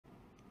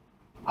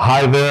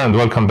Hi there and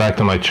welcome back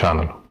to my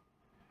channel.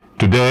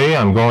 Today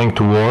I'm going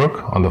to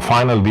work on the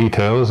final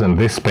details in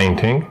this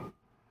painting.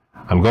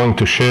 I'm going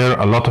to share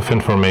a lot of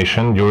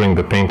information during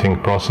the painting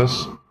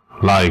process,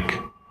 like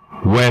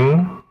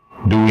when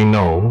do we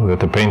know that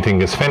the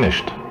painting is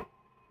finished?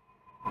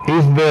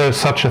 Is there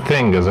such a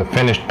thing as a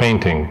finished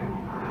painting?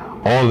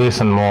 All this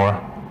and more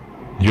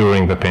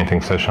during the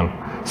painting session.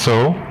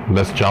 So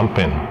let's jump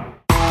in.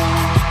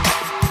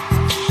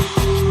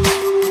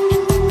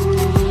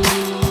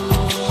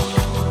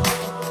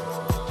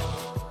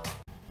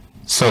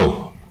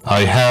 So, I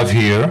have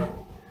here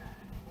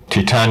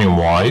titanium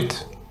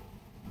white,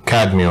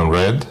 cadmium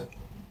red,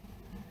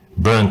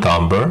 burnt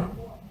umber,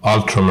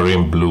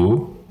 ultramarine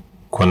blue,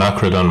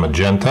 quinacridone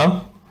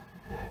magenta,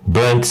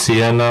 burnt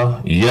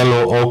sienna,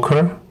 yellow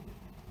ochre,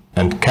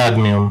 and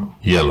cadmium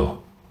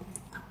yellow.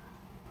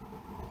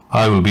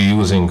 I will be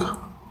using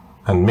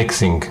and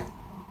mixing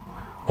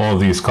all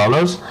these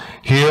colors.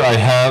 Here I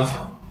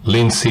have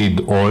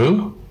linseed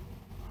oil.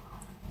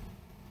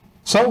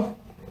 So,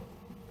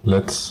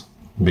 let's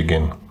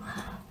begin.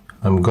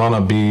 I'm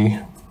gonna be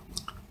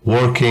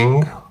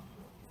working,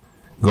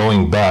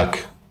 going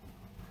back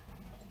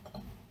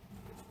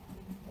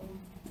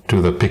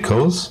to the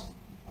pickles.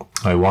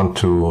 I want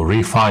to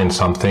refine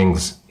some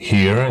things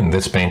here in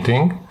this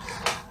painting.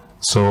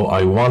 So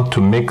I want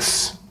to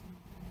mix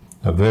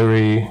a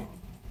very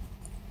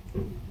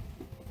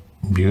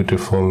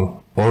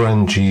beautiful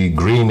orangey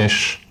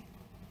greenish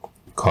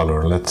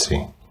color. Let's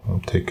see.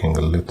 I'm taking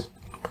a little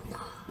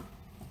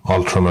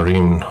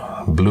ultramarine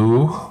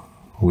blue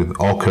with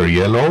ochre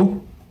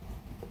yellow,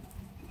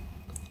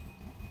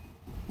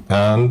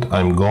 and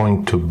I'm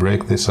going to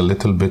break this a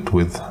little bit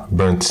with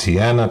burnt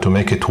sienna to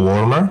make it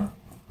warmer.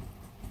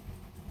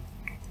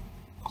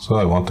 So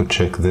I want to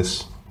check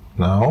this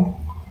now.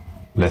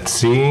 Let's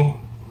see.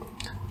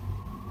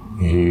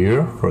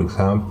 Here, for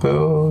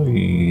example,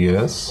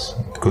 yes,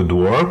 it could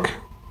work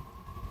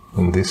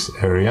in this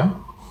area.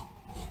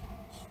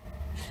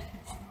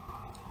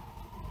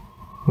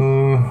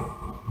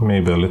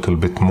 Maybe a little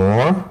bit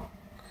more.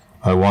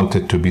 I want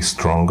it to be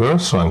stronger,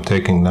 so I'm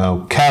taking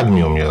now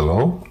cadmium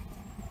yellow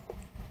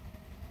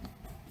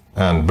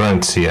and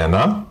burnt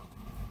sienna.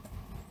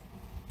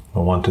 I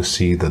want to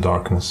see the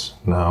darkness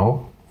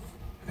now.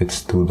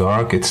 It's too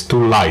dark, it's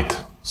too light,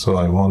 so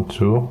I want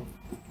to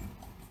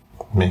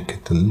make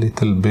it a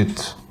little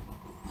bit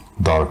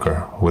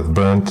darker with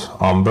burnt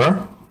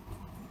umber,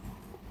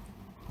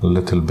 a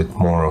little bit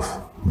more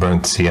of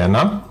burnt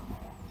sienna,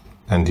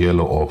 and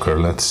yellow ochre.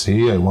 Let's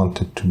see, I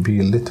want it to be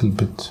a little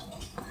bit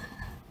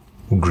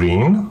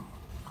green.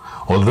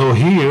 Although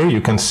here you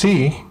can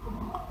see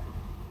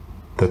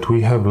that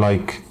we have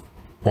like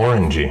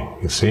orangey,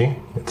 you see?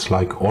 It's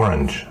like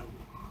orange.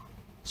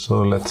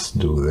 So let's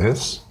do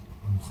this.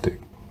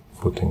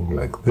 Putting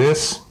like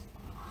this.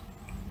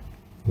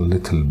 A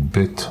little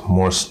bit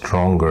more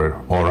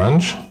stronger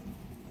orange.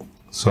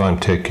 So I'm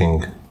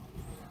taking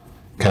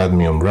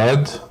cadmium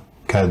red,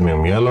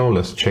 cadmium yellow.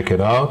 Let's check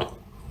it out.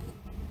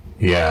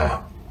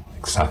 Yeah,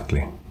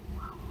 exactly.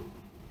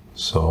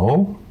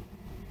 So,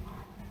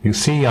 you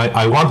see,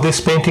 I want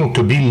this painting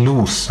to be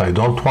loose. I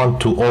don't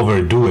want to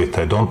overdo it.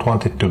 I don't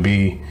want it to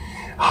be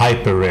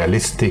hyper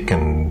realistic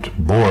and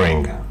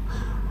boring.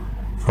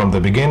 From the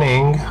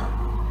beginning,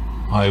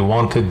 I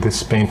wanted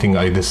this painting,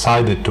 I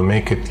decided to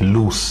make it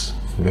loose,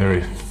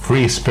 very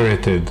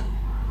free-spirited.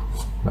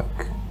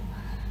 Like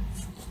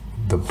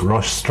the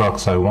brush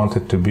strokes, I want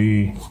it to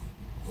be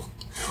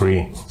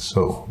free.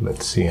 So,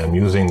 let's see, I'm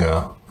using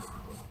a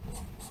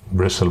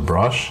bristle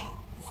brush.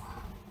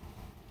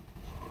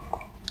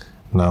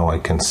 Now I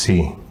can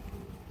see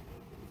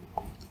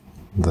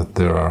that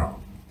there are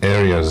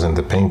areas in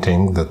the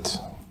painting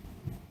that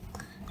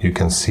you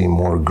can see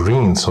more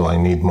green, so I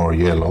need more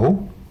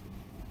yellow.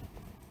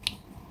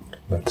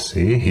 Let's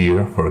see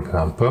here, for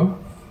example.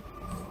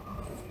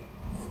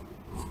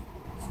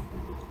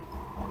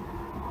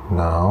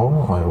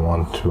 Now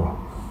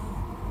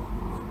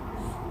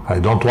I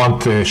don't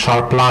want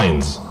sharp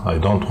lines. I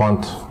don't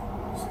want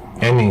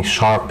any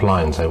sharp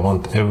lines. I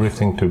want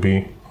everything to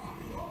be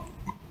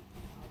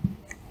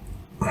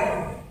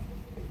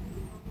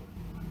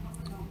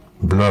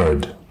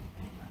blurred.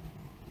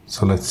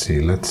 So let's see,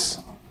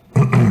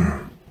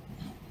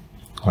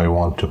 I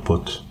want to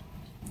put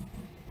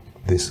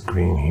this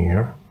green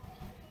here.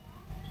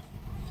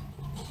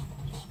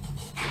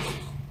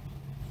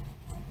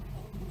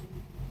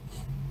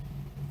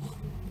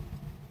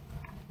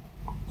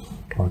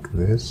 Like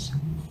this.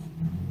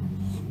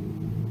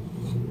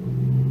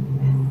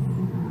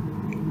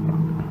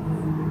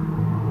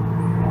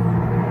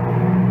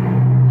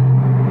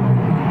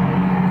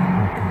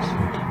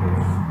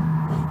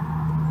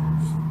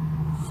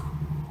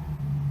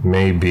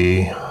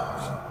 Maybe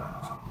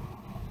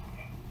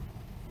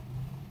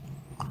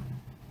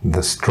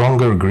the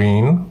stronger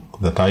green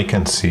that I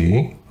can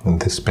see in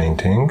this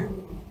painting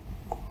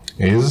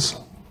is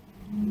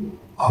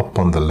up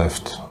on the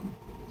left,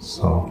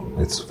 so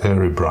it's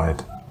very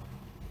bright.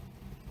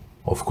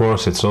 Of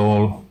course, it's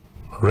all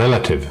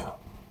relative.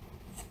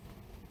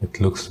 It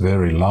looks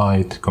very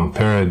light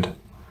compared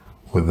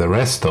with the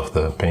rest of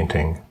the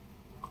painting.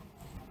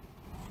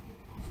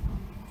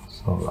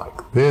 So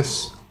like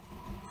this.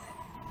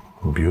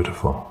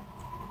 Beautiful.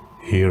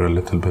 Here a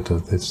little bit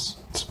of this.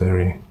 It's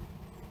very,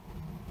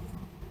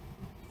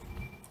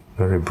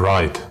 very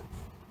bright.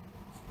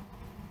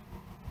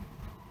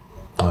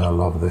 I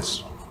love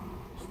this.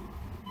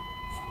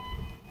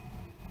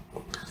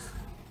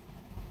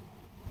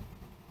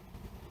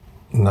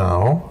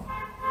 Now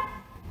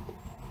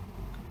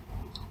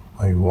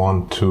I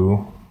want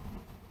to,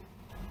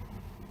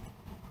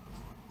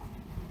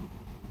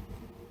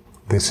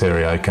 this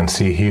area I can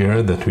see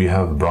here that we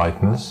have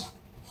brightness,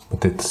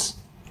 but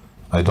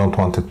I don't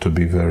want it to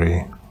be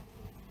very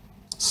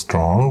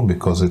strong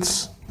because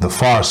it's the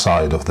far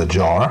side of the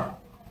jar.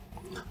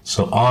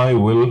 So I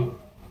will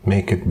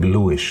make it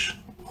bluish,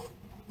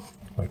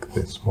 like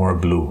this, more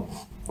blue.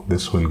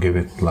 This will give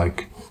it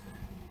like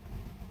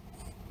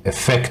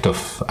effect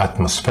of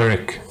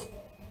atmospheric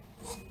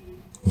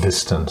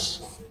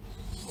distance,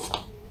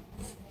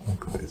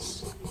 like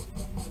this.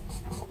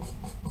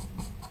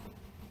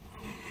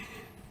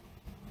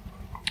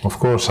 Of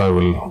course I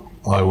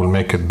will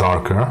make it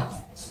darker.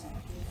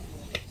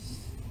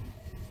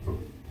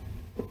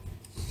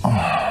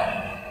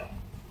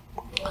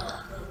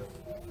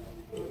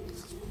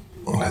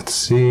 Let's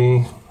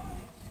see.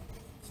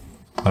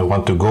 I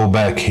want to go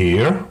back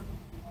here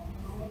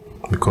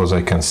because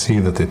I can see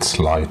that it's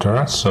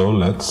lighter, so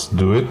let's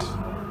do it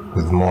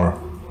with more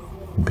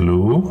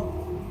blue.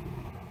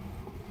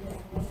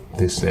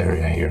 This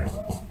area here.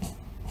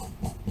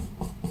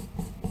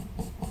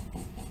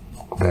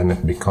 Then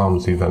it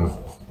becomes even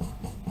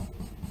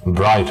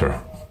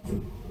brighter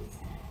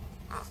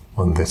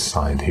on this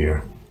side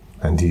here,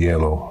 and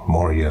yellow,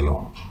 more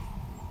yellow.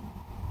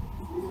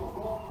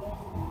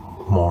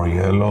 More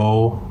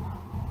yellow.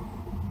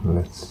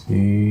 Let's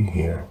see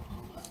here.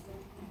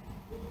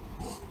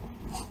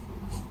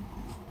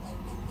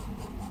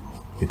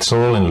 It's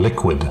all in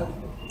liquid,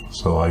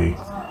 so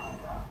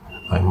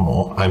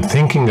I'm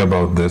thinking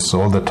about this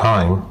all the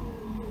time,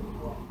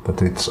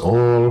 that it's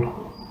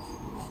all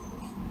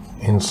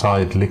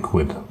inside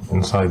liquid,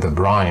 inside the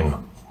brine.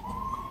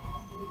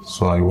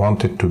 So I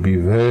want it to be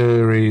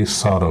very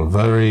subtle,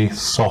 very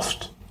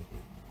soft.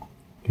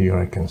 Here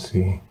I can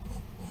see.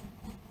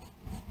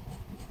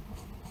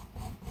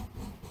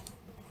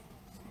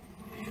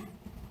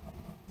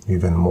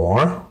 Even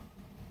more.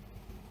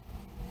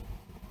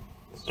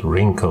 It's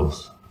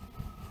wrinkles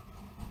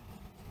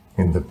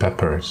in the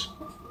peppers.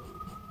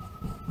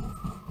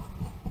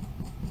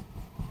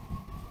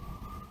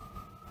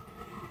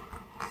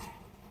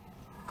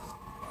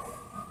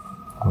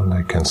 And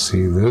I can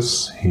see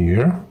this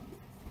here.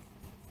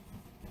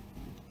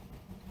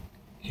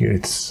 Here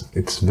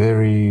it's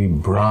very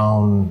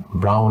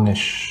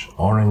brownish,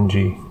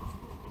 orangey.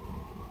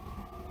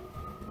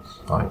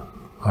 So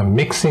I'm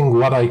mixing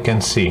what I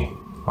can see.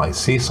 I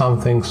see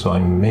something, so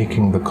I'm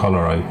making the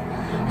color.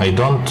 I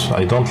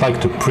don't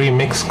like to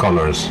pre-mix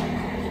colors.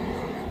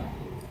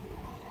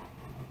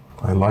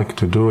 I like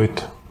to do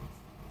it.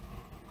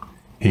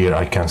 Here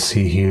I can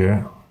see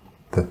here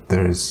that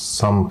there is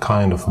some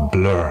kind of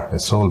blur.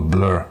 It's all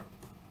blur.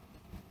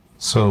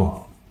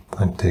 So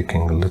I'm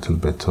taking a little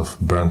bit of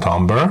burnt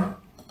umber,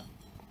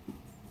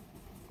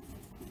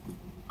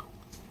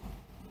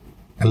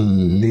 a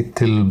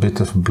little bit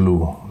of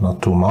blue,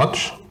 not too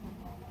much,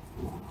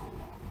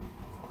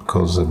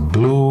 because the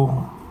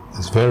blue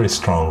is very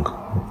strong.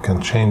 It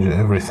can change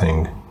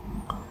everything.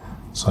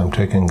 So I'm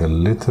taking a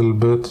little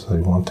bit. I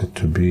want it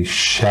to be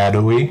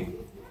shadowy.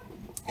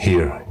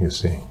 Here, you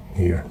see,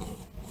 here.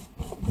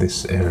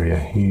 This area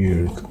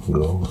here, it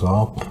goes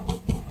up.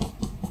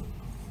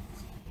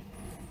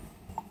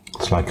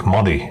 It's like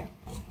muddy.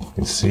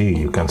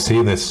 You can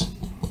see this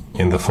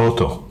in the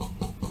photo.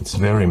 It's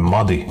very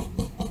muddy.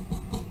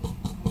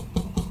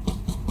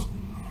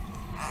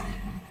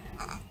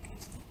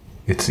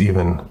 It's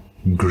even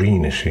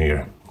greenish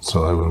here.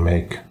 So I will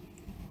make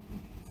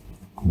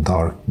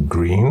dark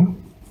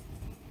green,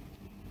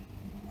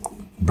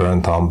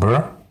 burnt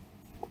umber,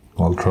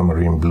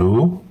 ultramarine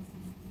blue,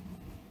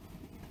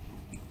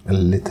 a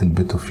little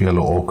bit of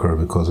yellow ochre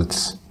because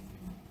it's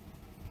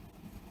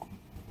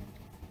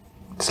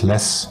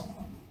less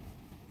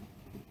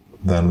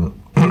than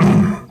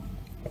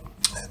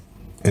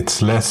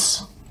it's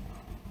less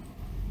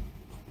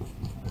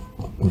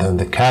than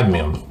the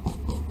cadmium.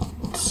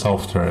 It's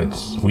softer,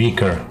 it's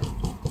weaker.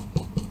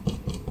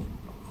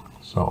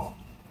 So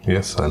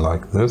yes, I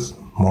like this.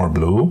 More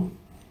blue.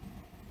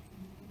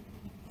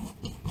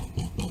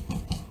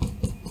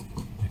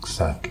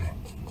 Exactly.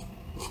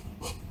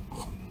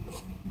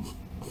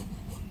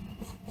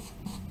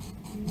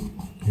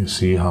 You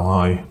see how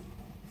I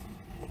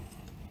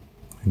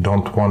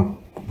don't want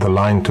the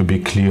line to be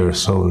clear,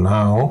 so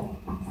now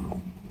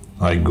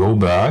I go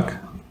back,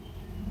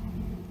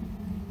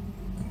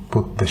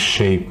 put the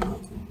shape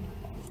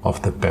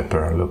of the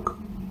pepper, look,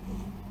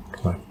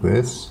 like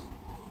this,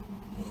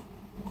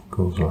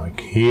 goes like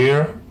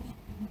here,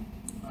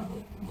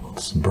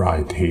 it's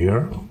bright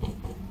here,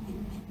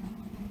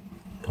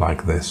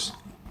 like this.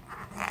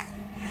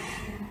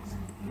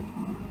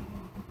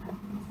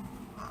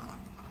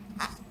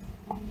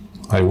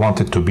 I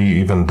want it to be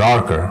even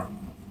darker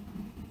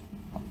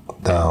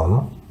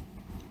down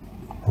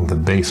in the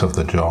base of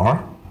the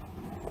jar.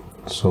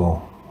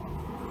 So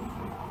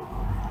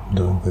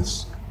doing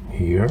this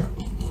here.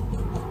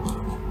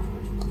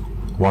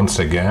 Once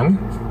again.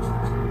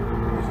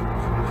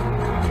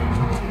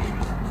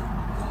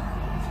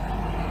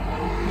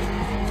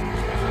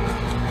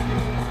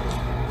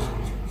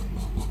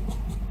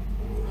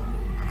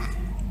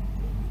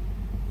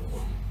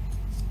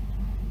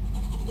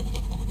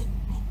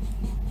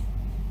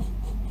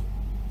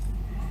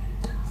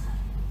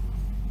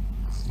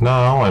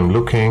 Now I'm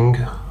looking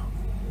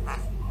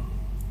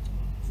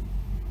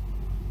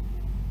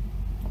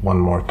one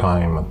more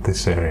time at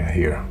this area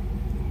here.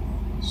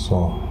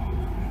 So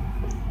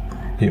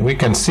we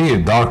can see a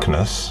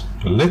darkness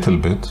a little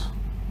bit,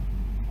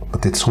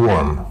 but it's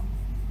warm.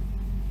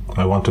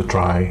 I want to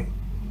try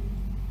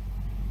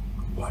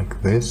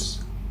like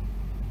this.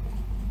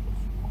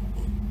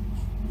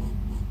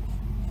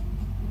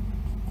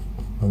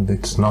 And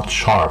it's not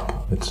sharp,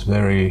 it's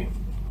very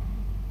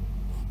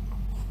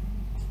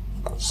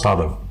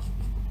subtle.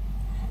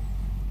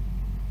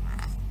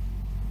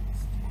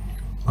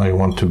 I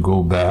want to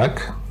go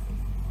back,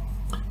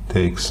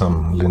 take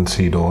some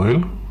linseed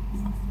oil.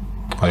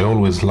 I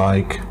always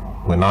like,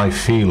 when I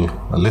feel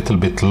a little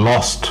bit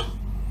lost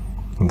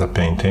in the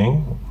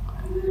painting,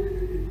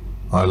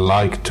 I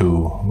like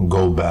to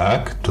go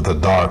back to the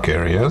dark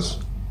areas.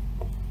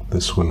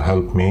 This will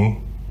help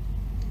me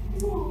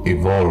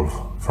evolve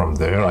from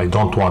there. I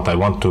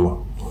want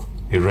to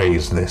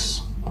erase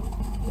this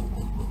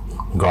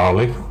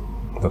garlic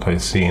that I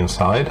see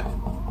inside.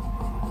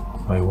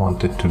 I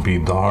want it to be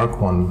dark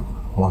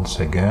once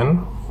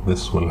again.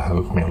 This will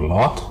help me a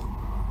lot.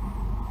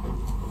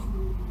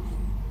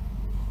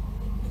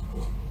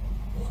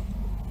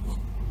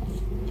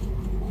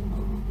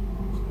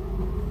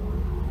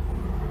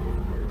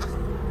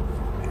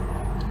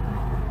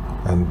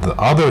 And the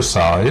other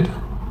side,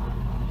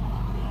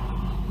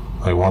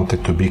 I want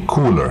it to be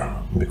cooler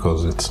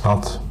because it's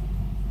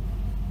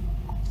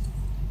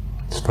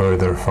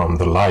further from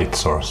the light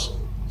source.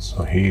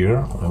 So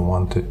here I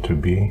want it to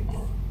be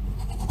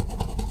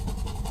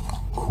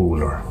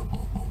cooler,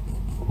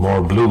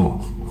 more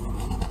blue.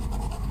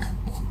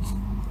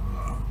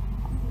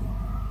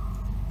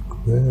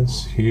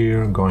 This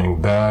here,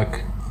 going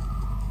back,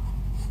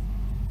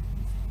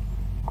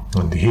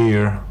 and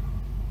here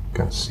you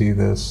can see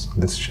this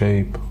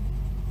shape.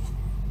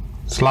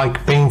 It's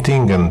like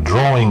painting and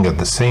drawing at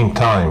the same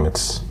time.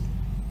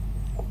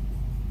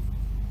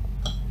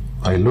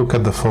 I look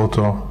at the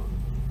photo,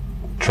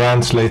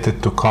 translate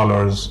it to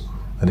colors,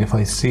 and if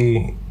I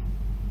see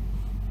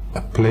a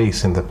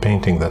place in the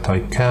painting that I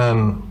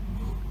can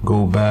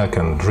go back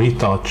and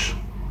retouch,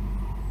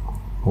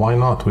 why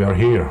not? We are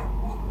here.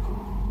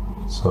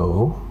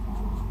 So,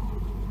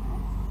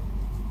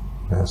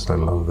 yes, I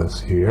love this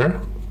here.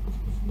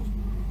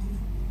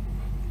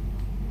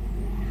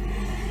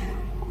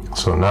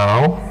 So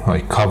now I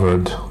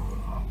covered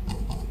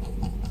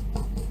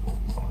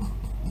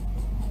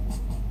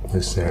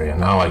this area.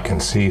 Now I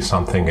can see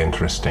something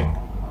interesting.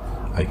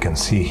 I can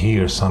see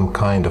here some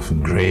kind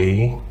of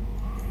gray.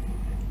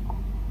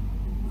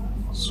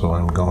 So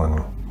I'm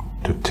going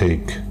to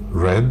take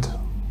red,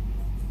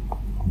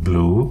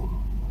 blue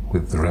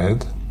with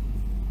red,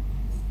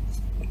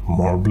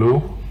 more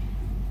blue,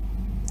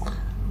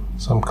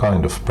 some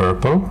kind of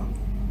purple,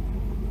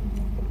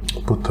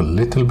 put a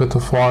little bit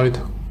of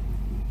white.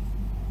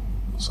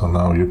 So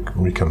now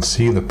we can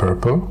see the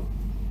purple.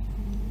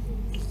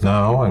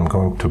 Now I'm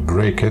going to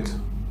break it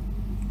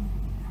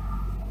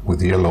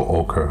with yellow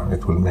ochre.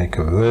 It will make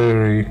a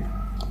very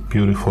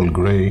beautiful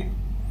gray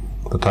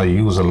that I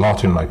use a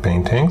lot in my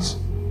paintings.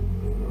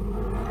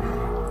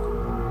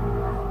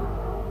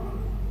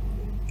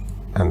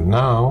 And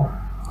now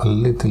a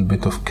little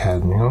bit of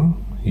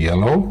cadmium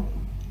yellow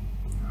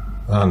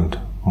and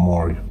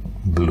more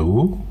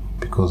blue,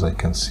 because I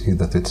can see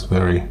that it's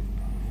very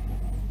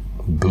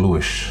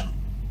bluish.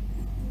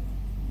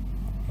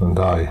 And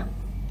I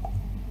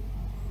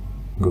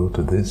go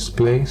to this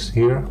place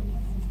here.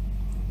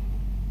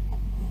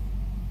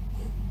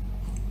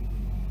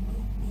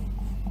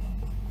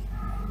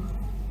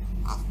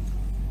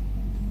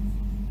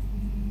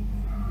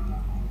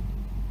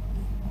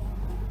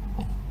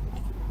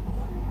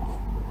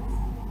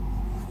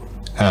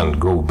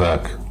 And go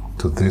back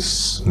to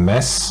this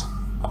mess.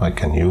 I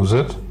can use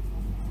it.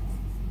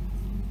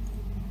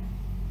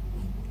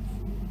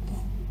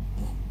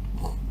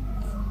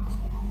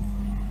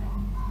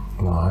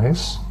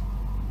 Nice.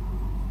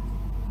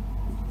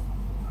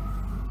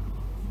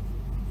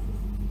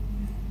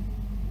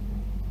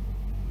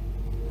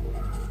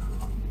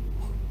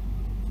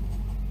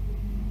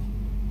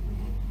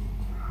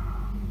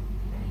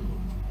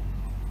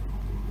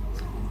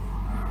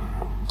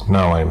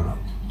 Now I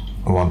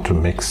want to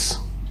mix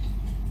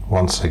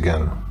once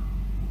again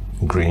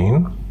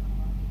green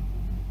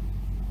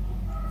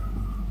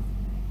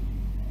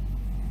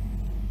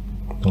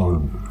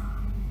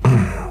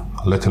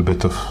a little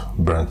bit of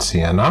burnt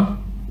sienna,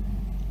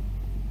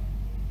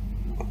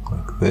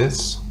 like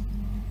this.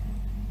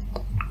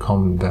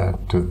 Come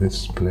back to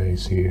this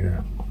place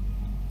here.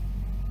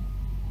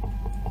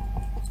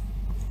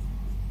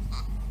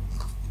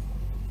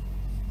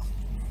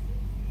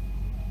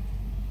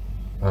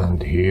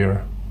 And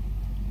here.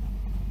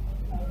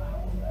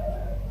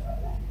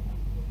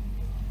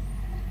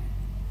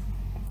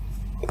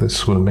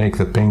 This will make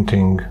the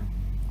painting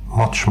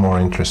much more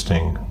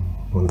interesting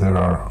when there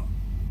are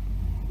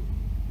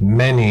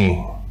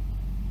many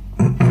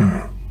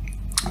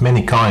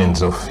many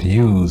kinds of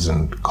hues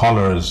and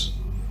colors.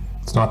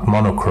 It's not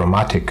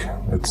monochromatic.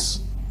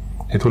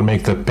 It will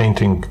make the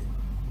painting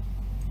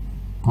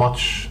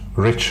much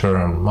richer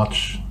and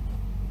much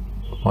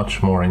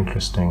more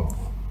interesting.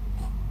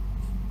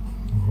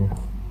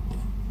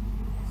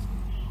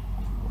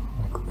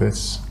 Like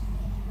this.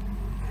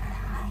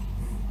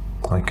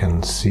 I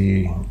can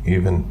see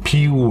even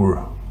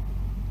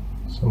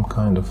some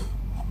kind of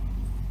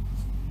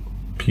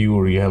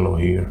pure yellow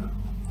here.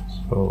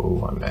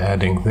 So I'm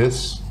adding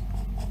this.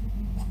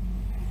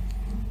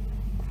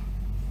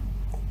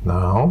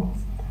 Now,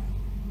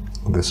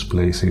 this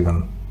place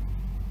even,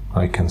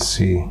 I can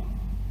see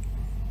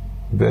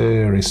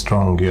very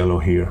strong yellow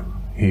here,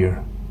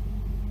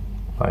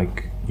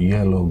 like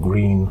yellow,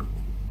 green.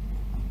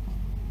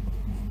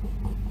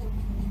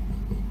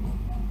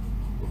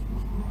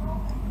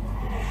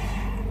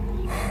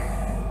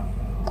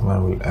 I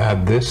will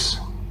add this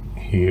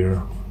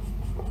here.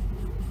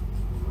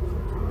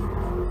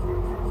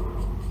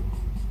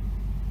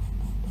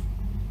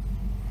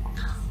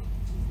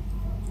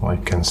 I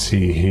can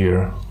see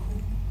here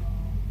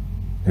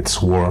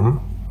it's warm,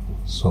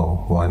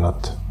 so why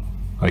not?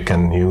 I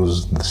can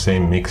use the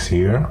same mix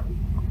here,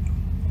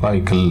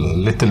 like a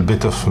little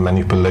bit of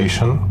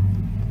manipulation.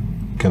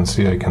 You can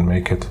see I can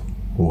make it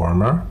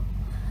warmer,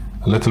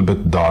 a little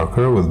bit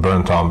darker with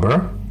burnt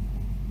umber,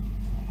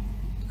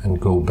 and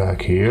go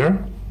back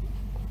here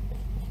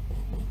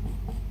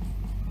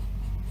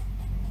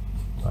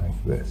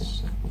like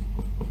this.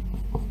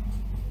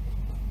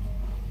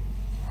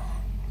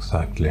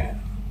 Exactly.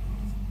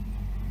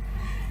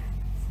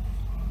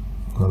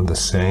 And the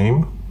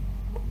same,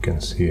 you can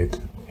see it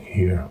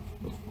here.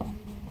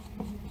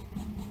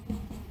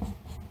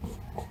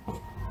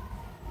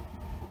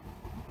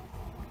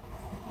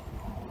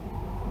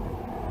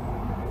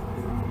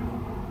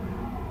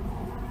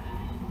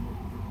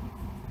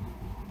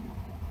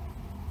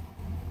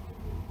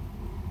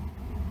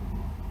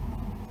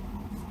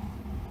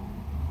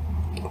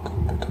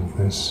 A bit of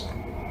this.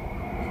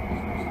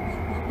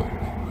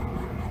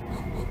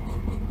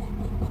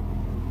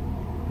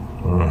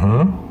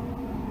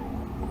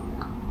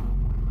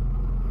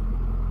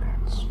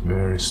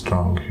 Very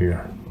strong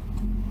here.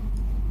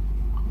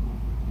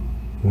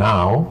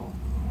 Now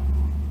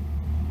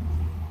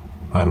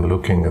I'm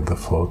looking at the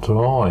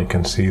photo. I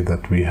can see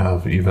that we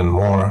have even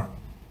more,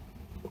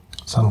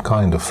 some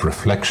kind of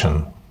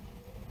reflection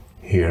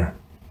here.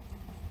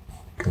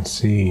 You can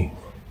see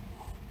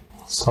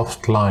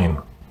soft line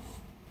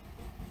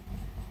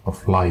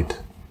of light.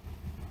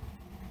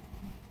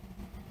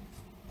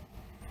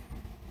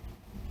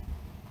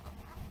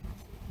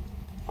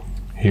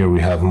 Here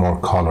we have more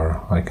color.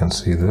 I can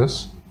see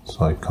this.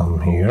 So I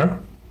come here.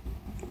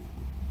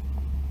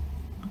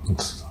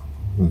 It's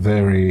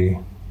very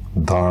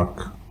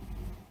dark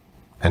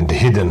and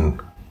hidden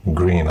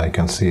green. I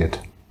can see it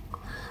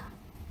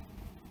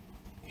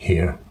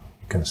here.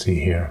 You can see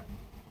here.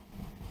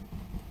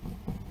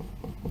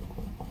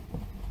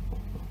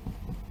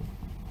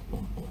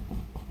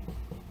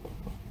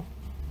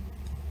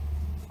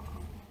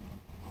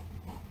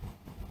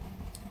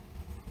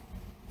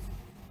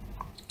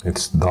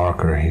 It's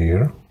darker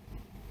here.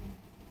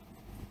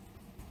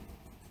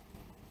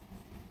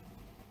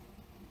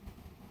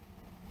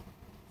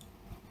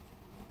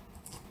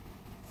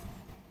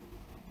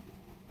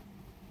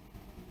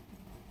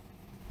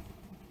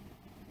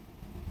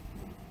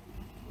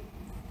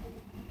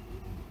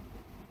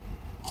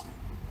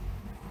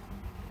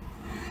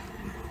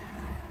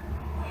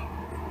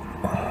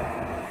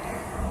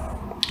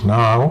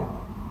 Now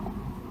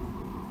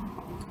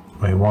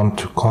I want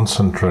to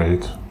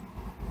concentrate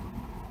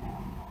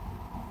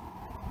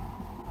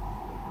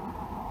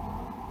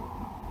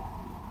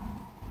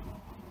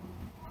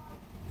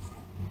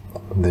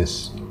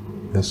this.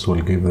 This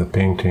will give the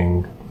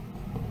painting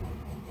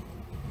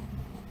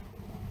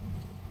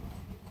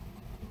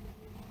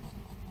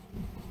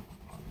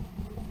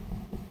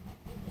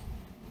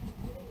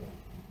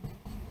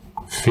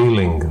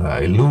feeling,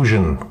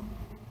 illusion.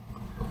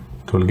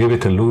 It will give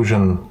it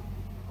illusion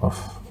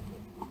of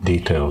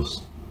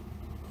details,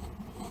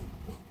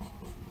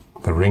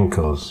 the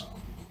wrinkles.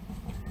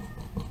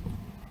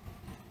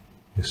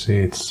 You see,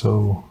 it's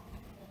so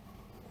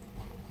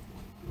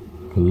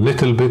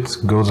little bit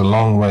goes a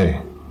long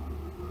way.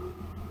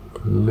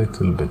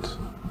 Little bit.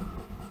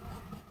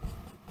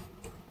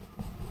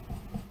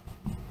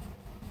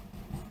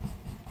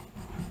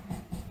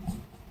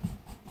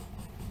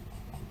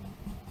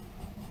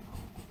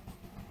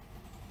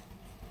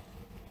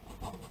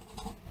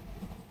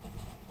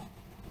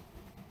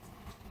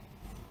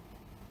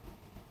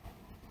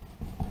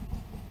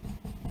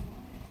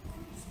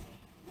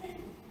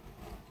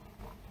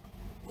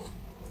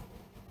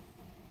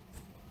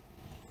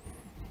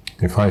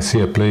 if I see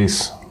a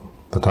place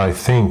that I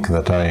think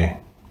that I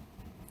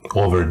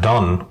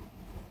overdone,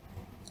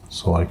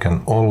 so I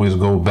can always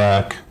go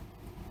back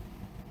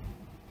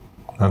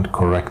and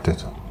correct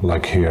it.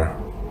 Like here,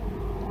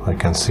 I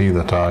can see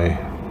that I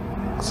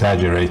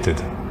exaggerated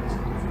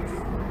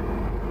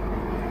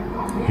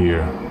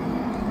here.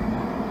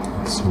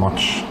 It's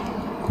much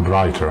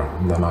brighter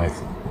than I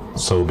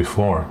saw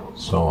before,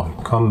 so I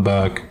come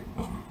back,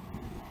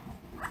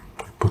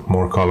 put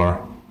more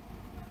color,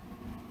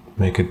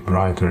 make it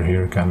brighter.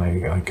 Here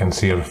I can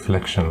see a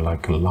reflection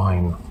like a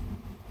line.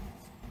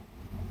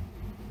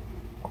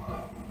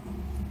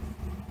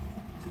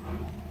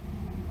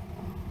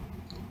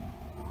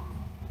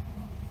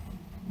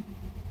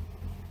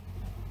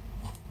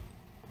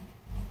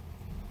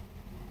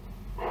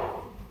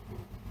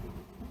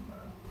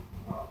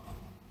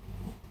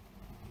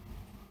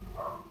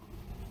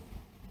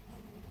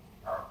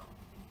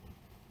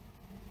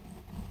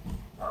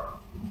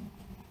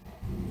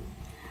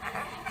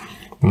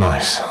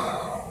 Nice.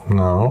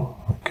 Now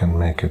I can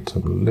make it a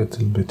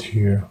little bit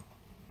here.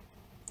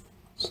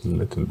 It's a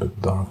little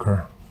bit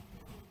darker.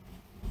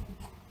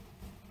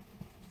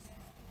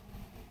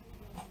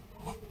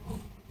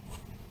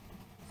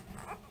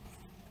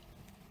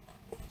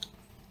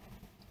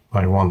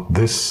 I want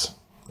this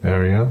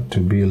area to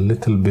be a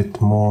little bit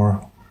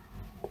more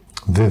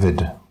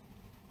vivid.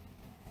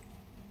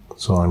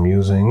 So I'm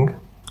using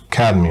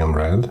cadmium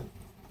red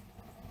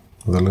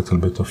with a little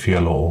bit of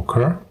yellow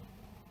ochre,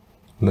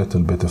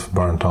 little bit of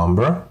burnt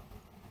umber,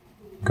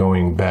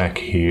 going back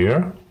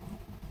here.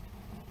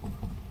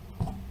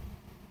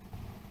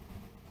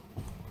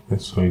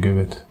 This will give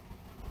it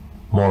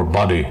more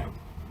body.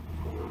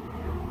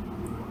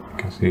 You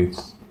can see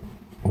it's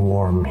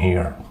warm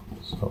here,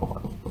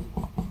 so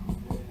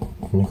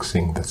I'm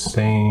mixing the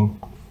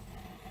same,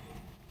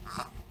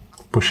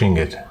 pushing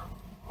it,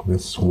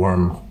 this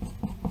warm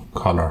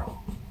color.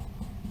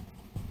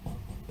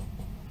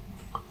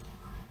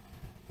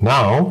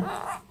 Now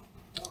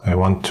I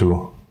want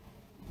to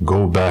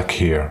go back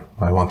here.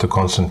 I want to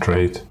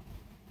concentrate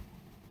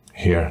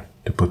here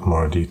to put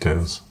more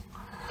details.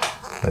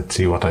 Let's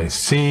see what I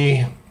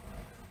see.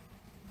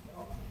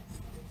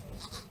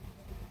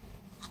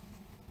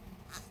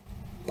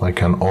 I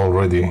can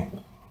already,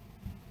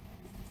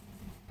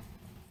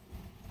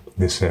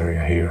 this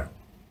area here,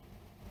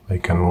 I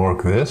can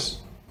work this,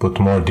 put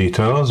more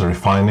details,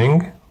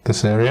 refining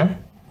this area.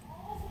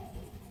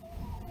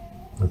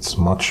 It's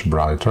much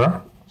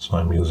brighter, so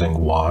I'm using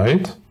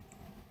white,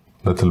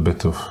 little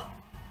bit of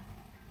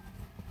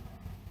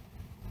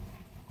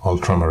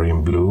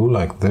ultramarine blue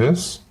like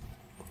this.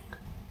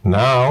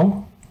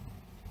 Now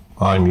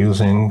I'm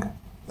using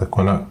the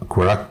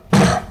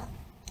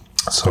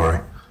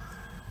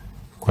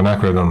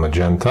quinacridone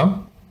magenta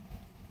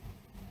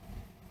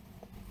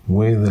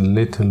with a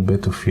little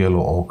bit of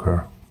yellow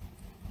ochre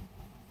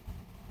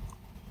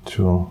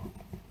to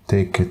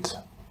take it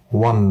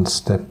one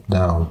step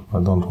down.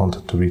 I don't want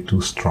it to be too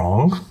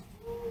strong.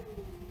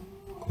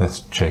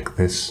 Let's check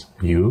this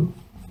hue.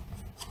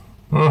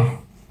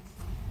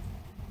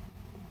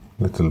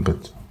 Little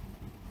bit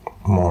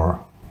more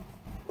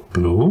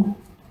blue,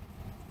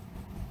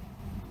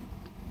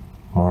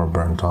 more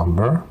burnt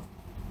umber.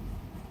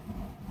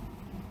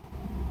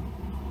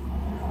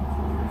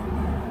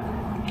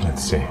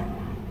 Let's see.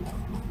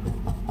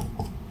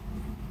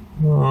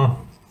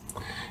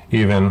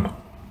 Even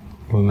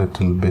a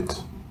little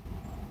bit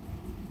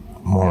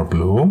more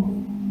blue,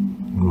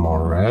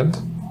 more red,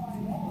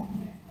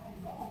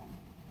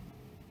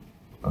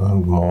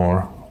 and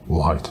more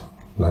white.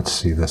 Let's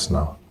see this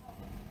now.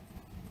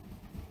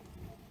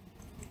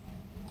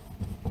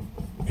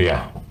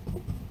 Yeah,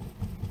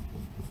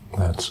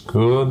 that's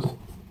good.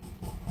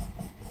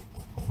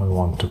 I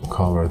want to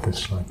cover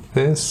this like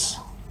this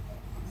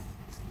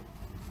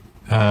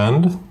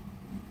and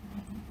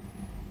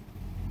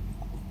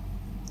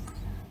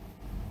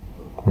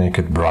make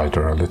it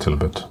brighter a little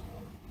bit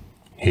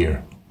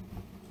here.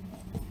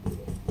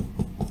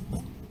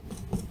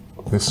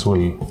 This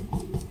will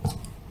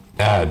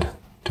add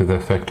to the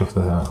effect of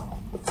the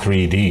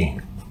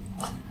 3D,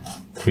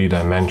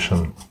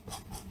 3-dimension.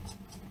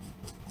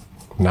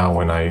 Now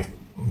when I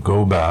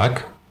go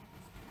back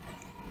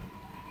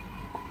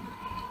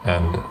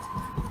and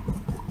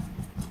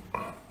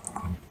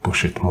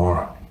push it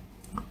more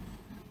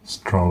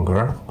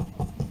stronger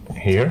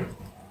here,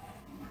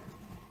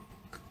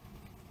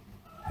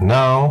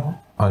 now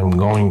I'm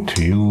going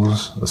to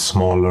use a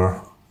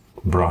smaller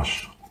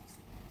brush.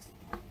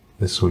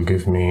 This will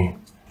give me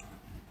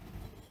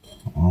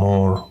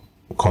more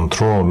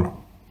control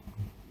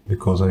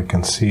because I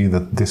can see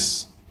that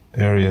this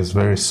area is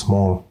very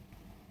small.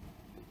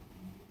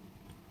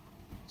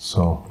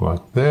 So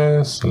like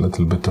this, a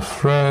little bit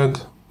of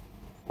red.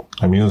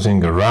 I'm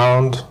using a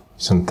round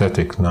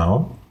synthetic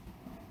now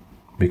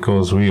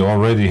because we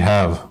already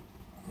have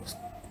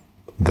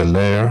the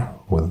layer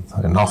with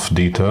enough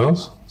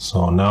details.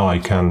 So now I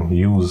can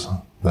use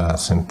the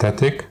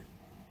synthetic.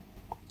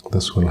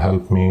 This will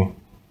help me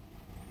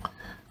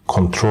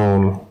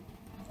control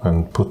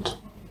and put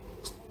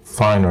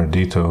finer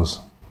details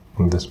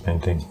in this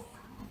painting.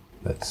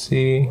 Let's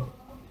see.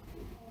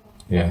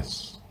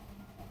 Yes.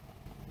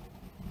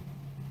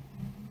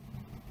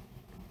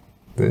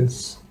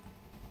 This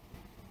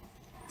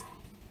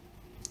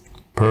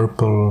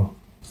purple.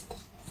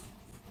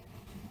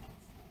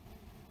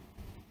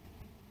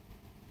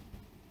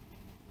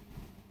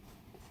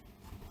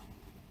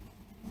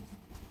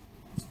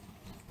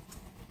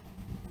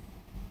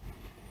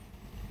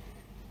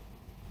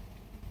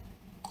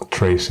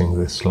 Tracing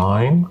this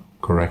line,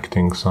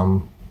 correcting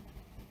some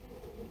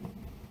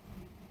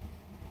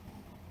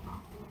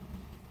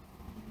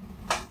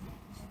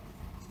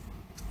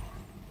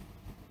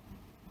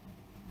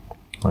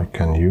I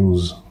can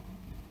use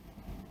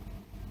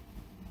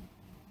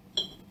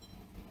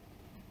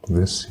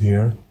this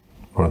here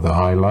for the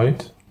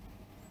highlight.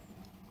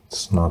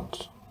 It's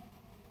not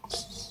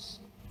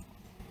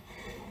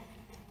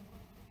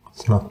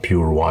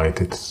pure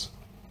white. It's,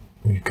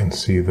 you can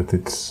see that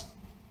it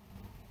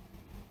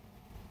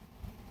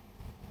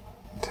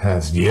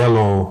has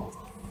yellow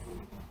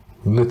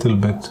a little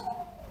bit.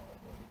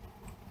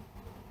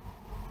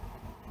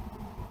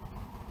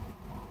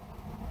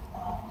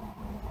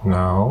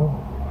 Now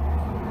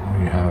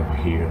we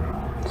have here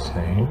the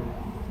same.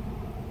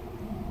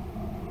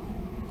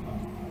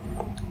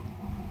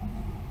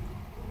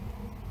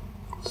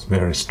 It's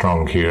very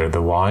strong here,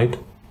 the white.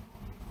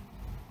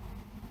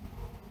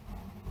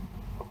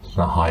 It's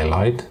a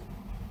highlight.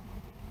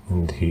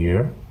 And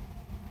here.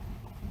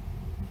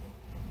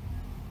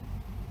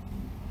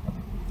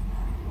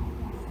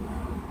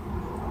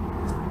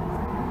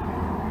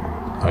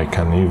 I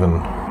can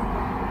even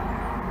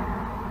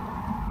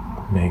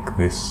make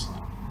this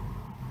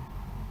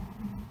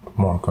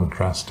more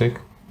contrastic.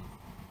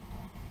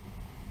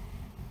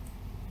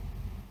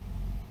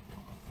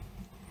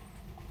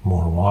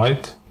 More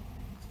white.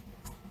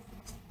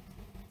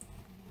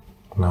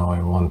 Now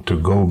I want to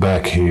go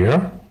back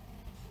here.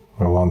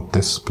 I want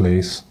this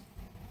place,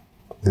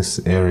 this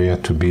area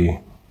to be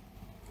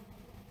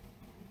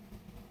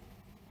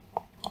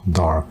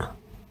dark.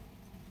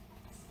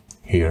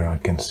 Here I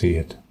can see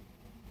it.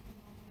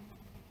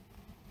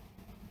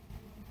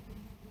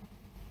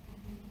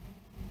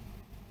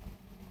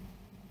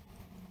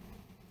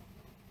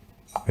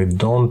 I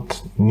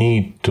don't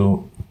need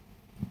to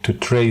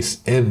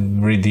trace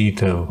every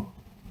detail.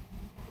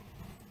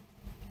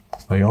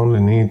 I only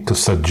need to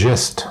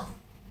suggest,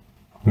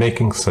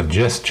 making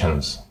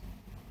suggestions.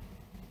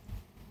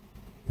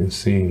 You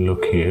see,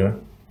 look here.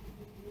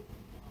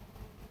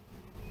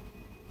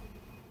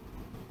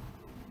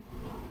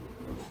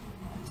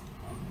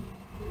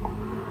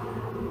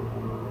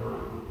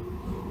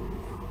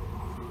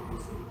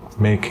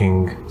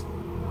 Making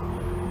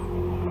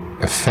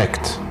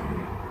effect.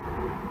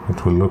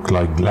 It will look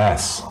like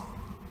glass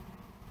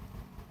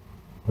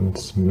when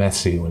it's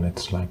messy, when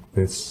it's like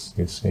this,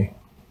 you see.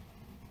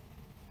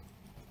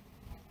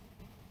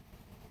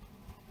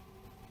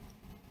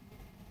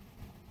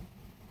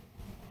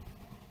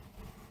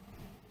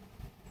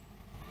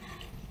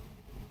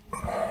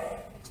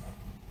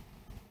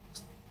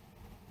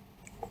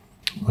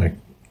 Like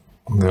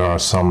there are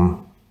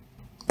some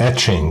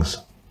etchings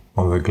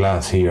on the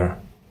glass here,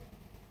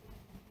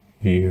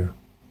 here.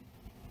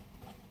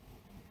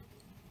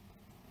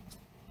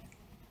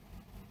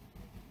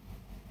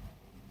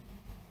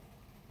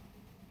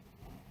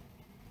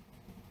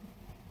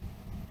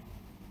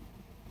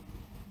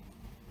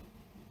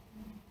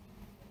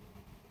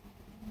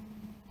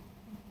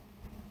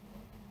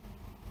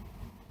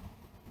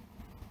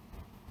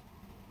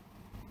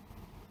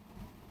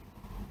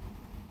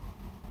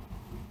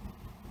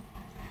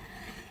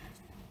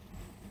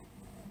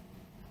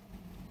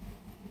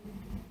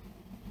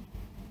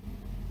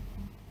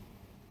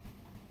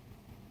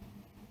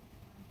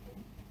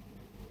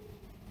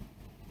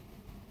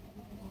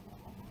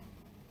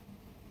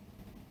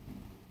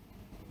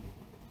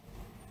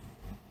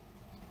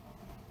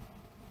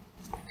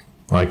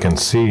 I can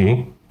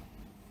see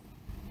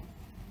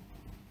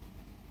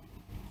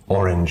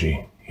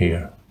orangey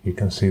here. You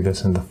can see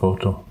this in the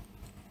photo.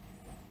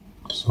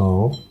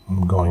 So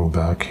I'm going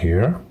back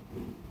here.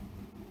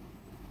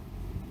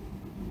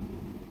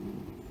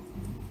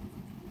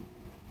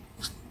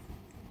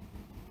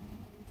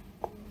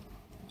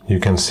 You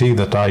can see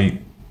that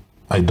I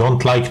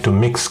don't like to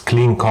mix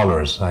clean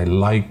colors. I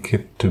like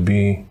it to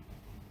be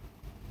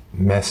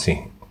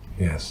messy.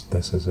 Yes,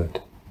 this is it.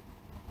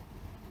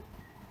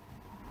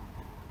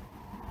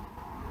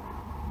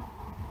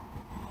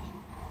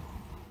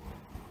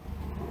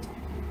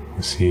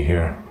 See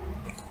here,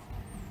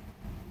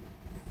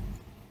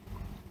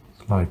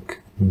 it's like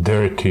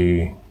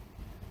dirty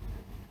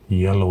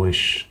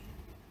yellowish.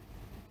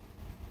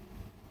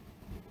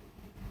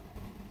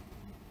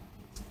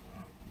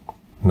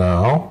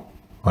 Now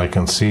I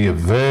can see a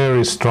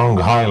very strong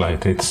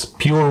highlight. It's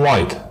pure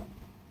white.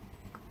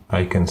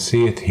 I can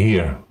see it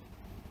here.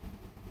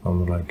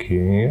 I'm like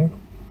here.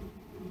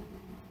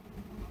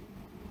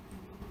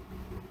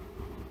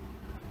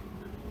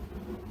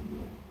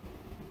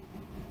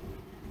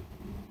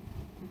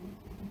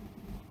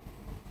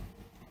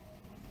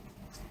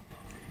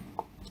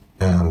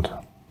 and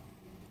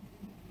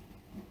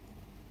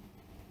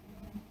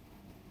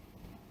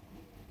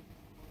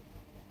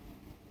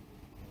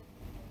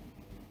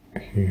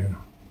here.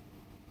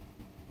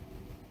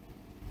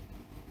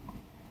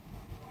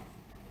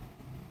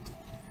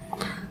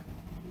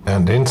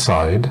 And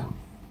inside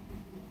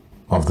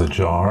of the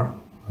jar,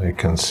 I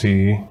can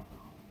see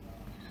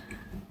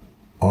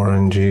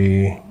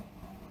orangey,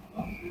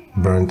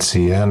 burnt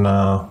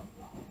sienna,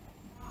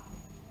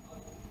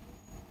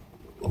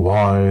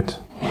 white,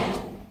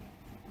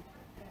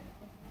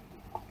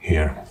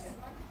 here.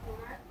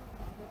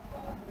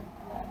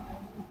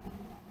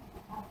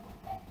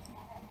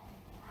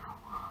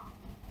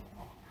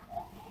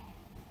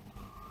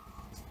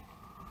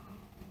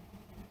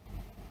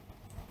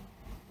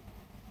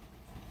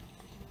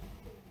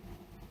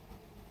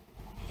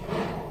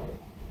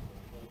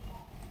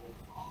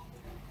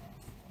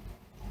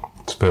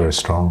 It's very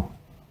strong.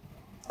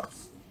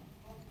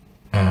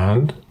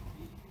 And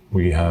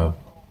we have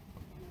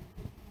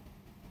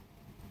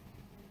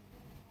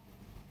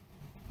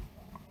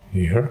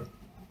here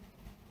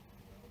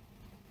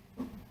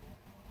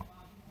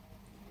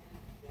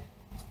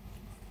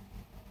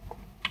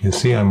you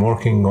see I'm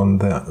working on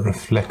the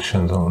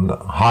reflections, on the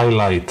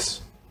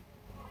highlights,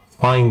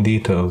 fine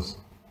details.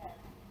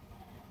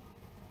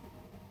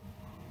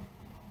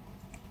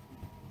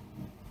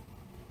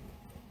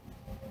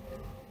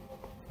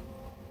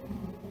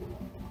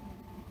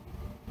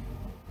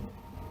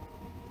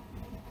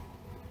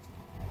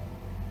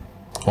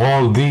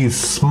 All these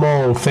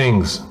small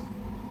things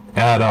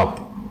add up.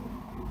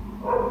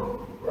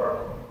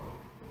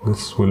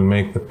 This will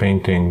make the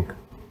painting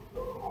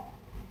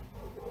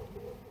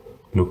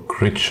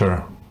look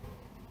richer.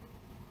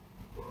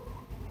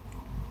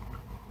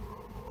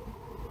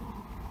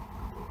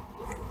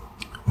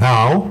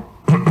 Now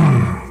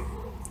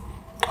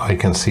I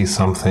can see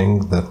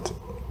something that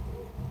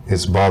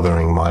is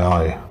bothering my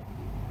eye.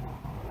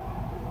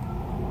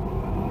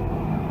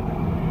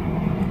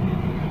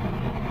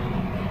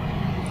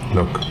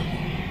 Look,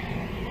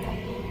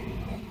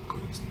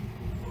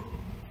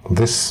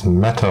 this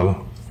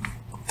metal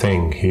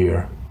thing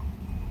here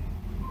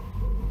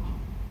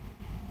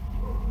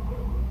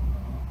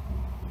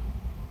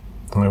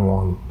I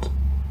want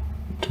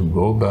to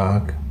go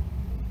back,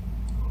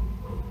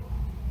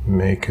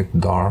 make it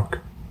dark,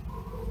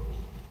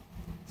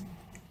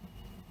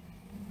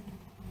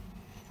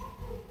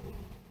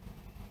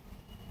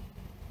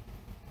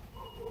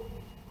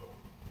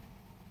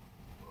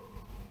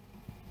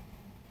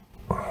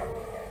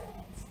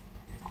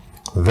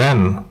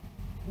 then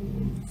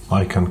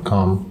I can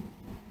come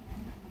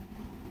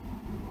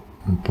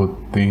and put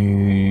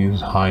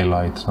these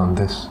highlights on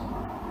this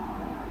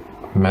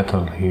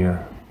metal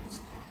here.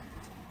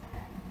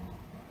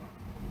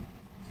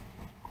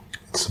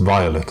 It's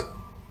violet,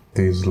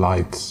 these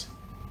lights.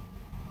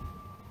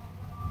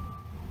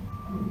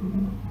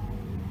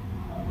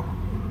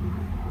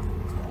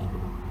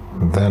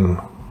 Then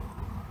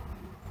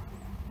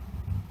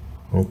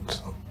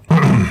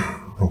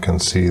I can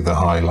see the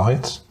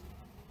highlights.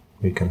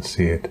 We can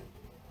see it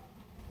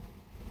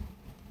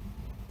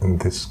in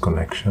this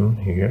connection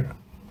here.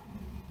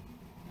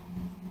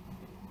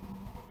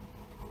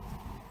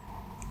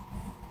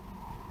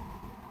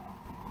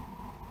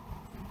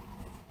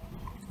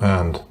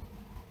 And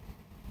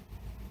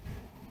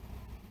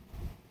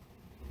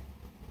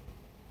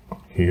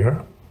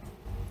here,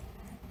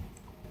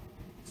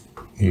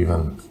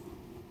 even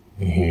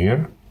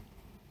here.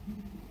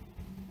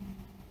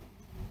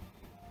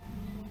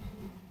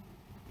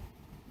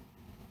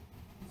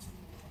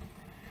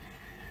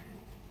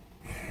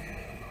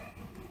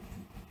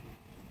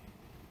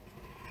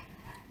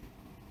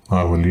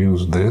 I will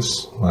use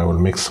this, I will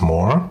mix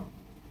more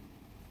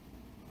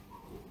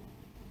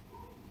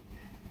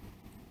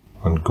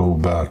and go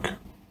back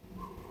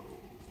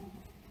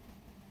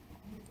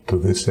to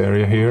this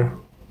area here,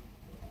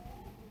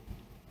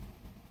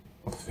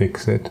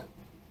 fix it.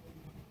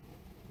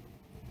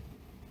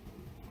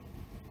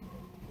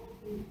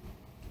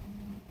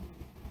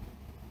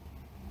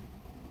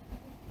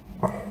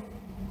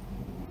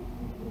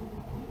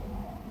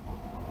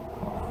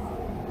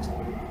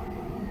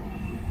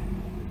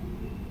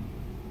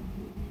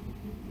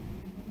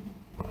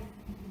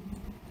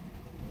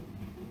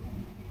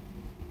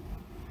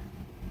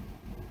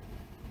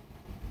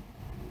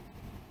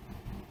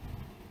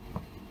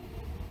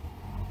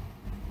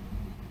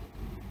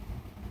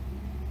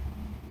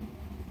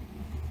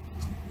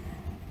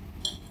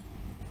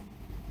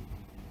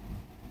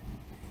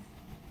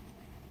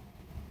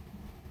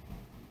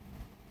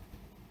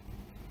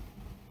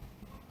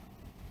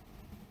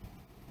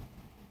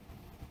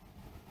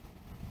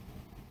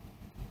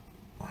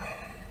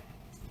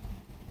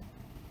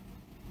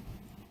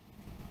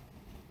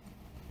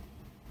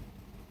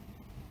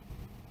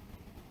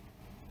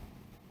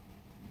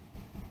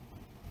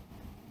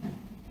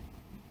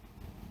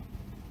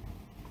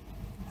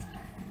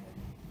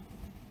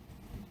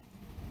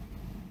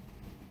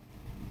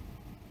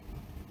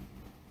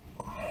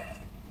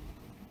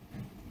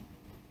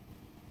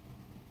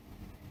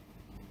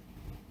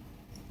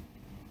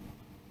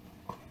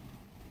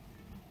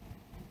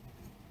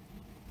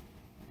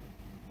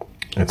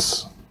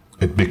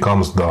 it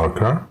becomes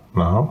darker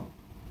now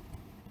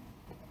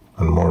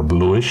and more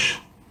bluish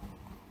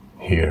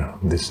here,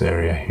 this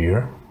area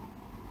here.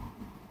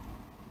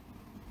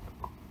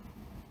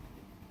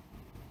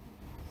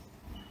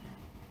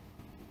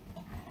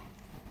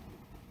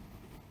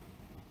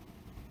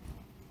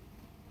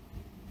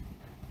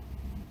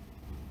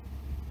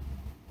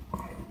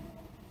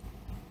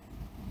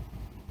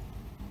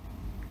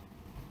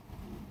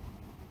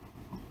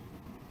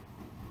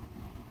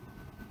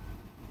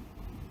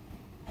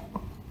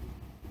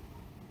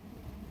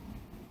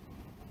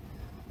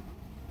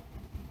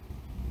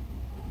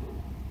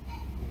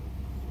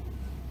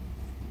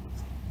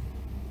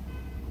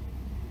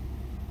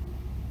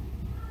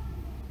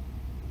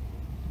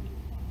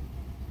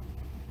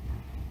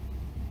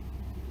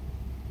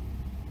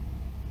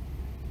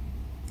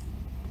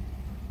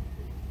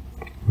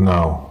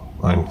 Now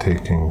I'm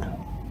taking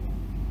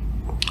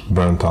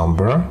burnt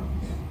umber,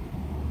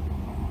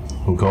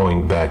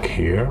 going back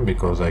here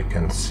because I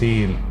can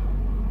see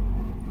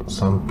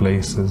some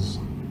places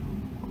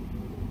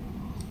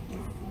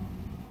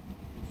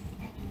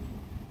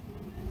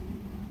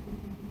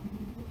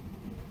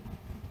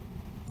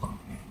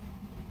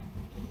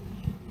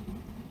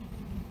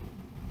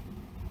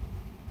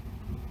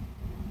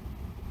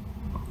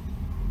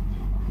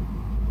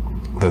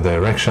the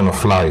direction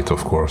of light,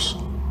 of course.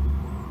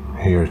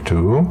 Here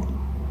too,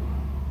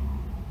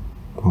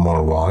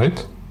 more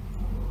white.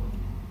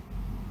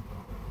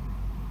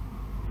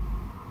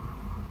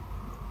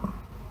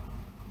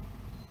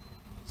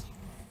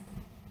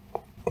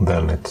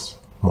 Then it's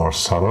more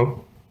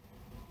subtle.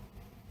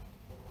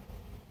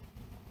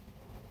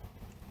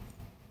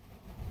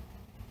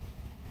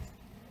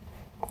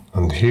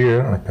 And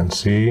here I can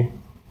see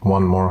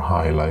one more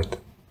highlight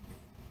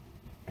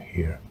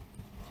here.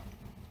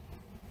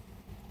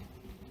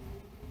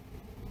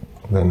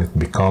 Then it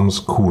becomes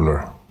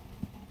cooler,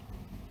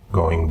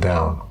 going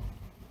down.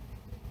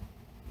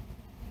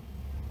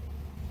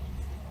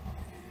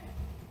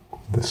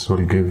 This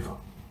will give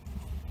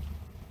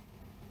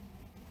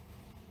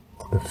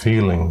the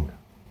feeling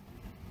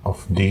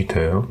of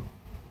detail.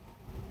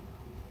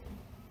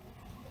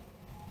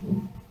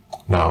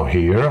 Now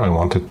here I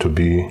want it to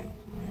be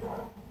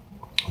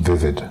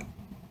vivid.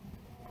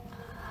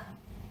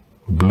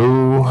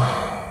 Blue,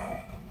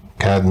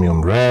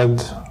 cadmium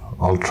red,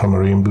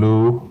 ultramarine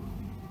blue,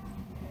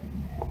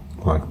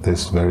 like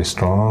this, very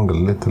strong, a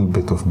little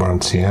bit of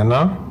burnt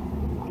sienna.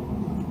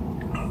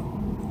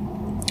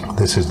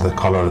 This is the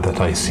color that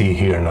I see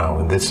here now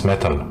in this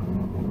metal.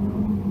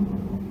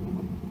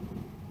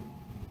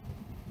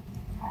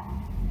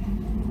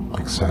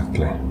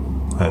 Exactly.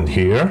 And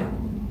here,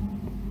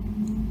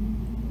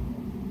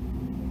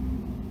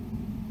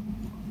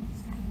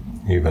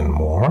 even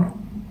more.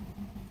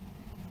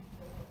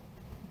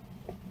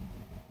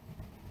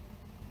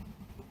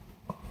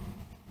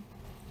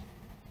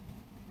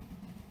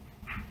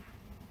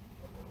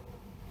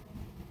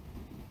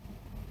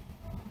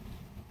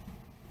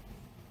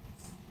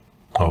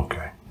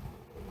 Okay.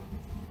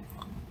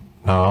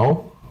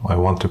 Now I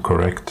want to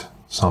correct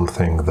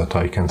something that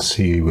I can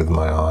see with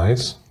my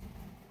eyes.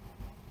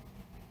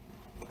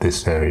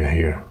 This area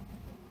here.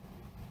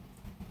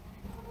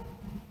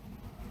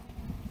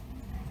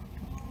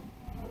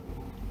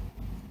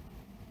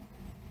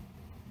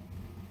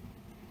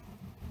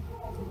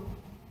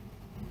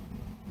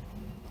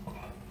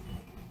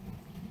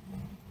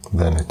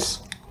 Then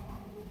it's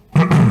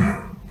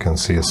can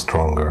see a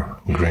stronger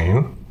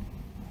green.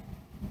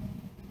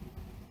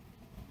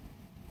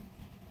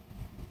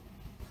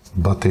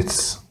 But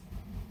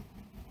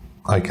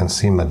I can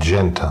see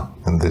magenta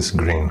in this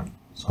green,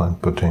 so I'm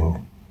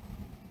putting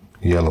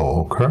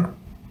yellow ochre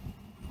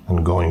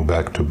and going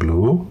back to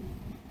blue.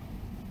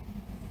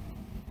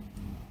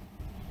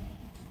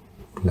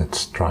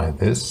 Let's try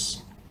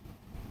this.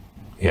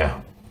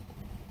 Yeah.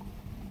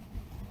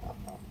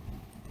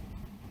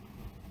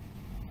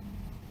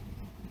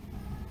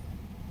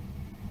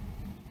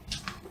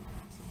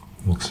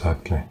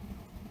 Exactly.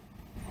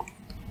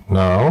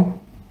 Now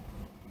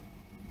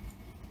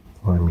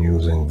I'm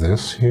using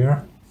this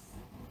here,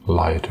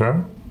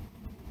 lighter.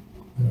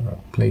 There are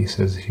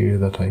places here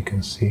that I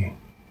can see.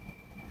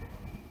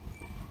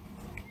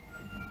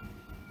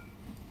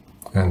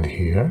 And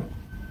here,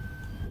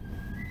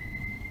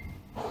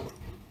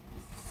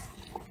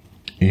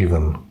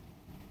 even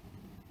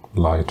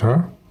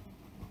lighter,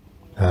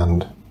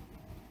 and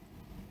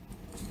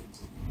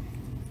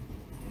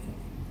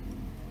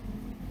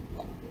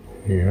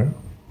here,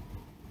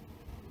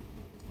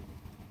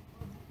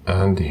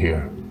 and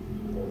here.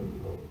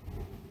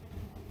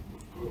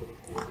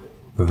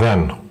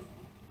 Then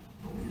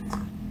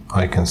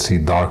I can see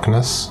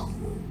darkness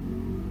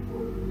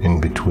in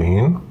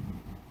between.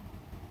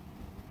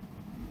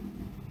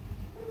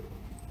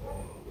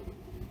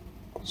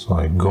 So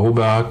I go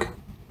back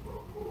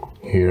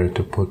here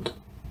to put,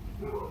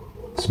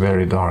 it's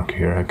very dark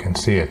here, I can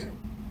see it.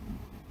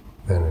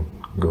 Then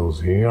it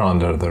goes here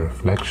under the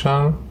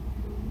reflection.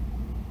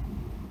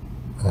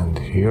 And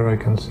here I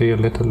can see a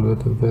little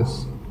bit of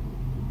this.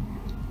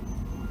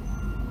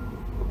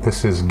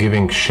 this is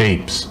giving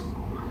shapes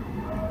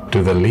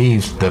to the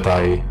leaves that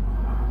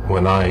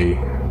when I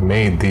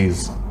made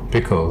these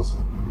pickles,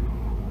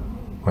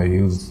 I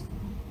used,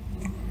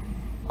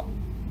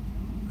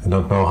 I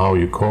don't know how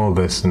you call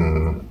this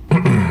in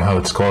how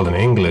it's called in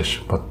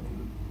English, but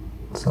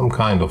some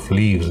kind of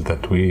leaves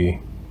that we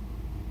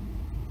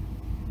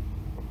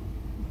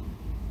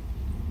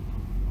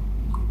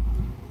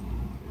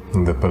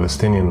in the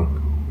Palestinian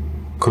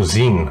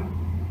cuisine,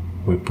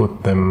 we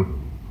put them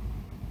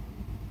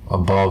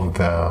above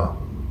the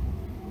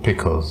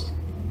pickles.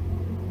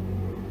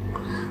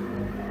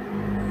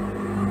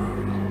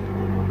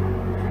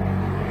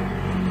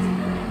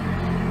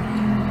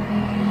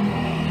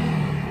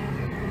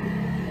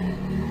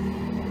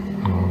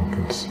 You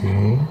can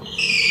see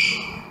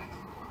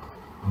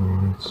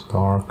it's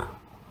dark.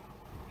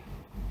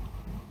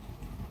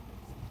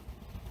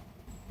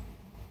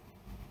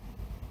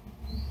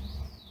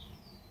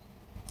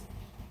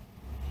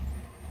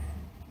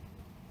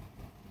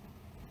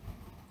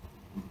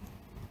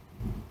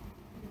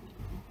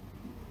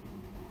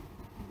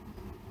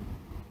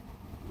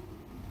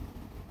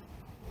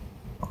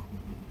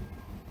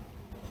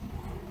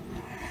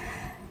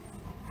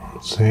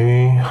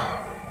 See,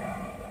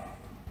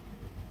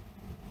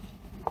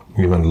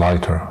 even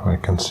lighter, I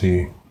can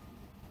see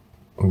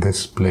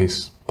this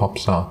place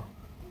pops out.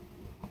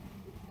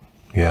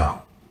 Yeah,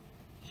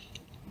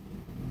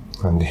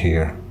 and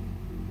here.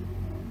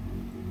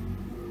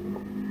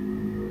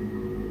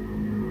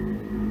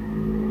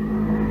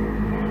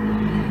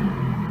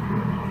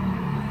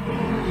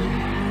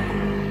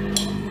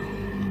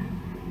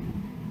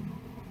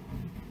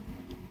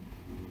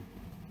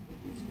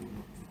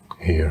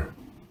 Here.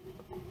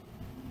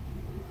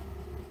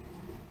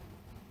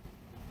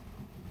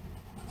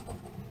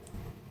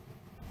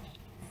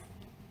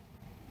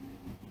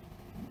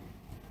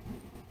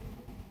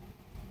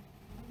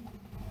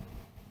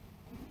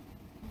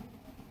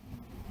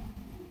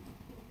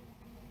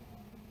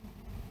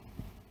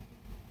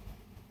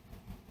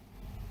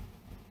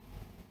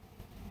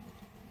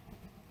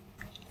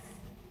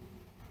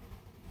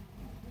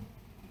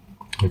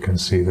 You can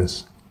see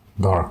this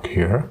dark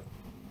here.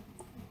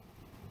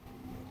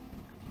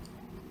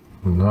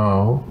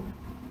 Now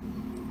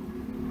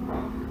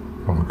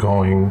I'm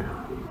going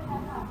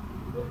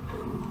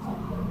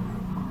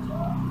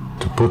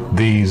to put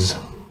these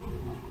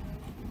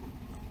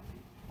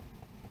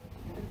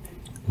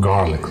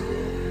garlic.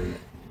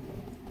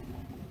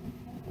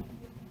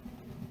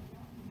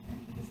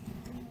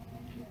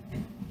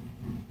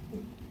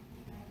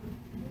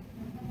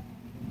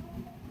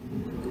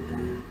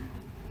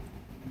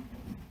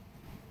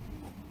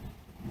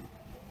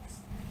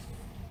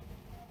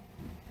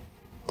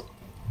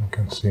 You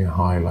can see a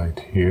highlight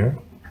here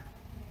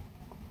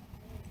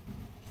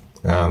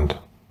and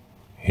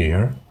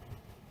here.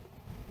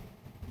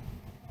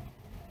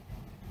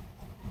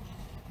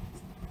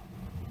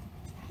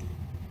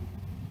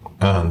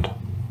 And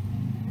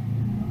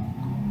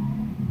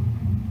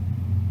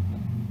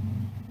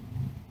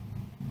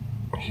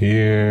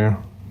here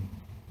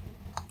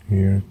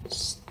it's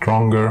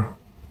stronger.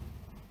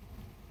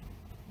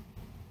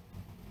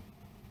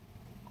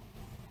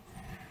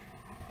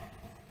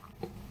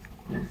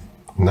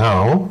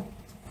 Now,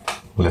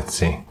 let's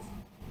see.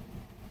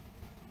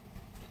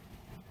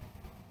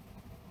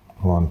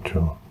 I want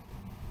to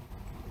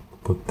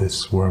put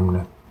this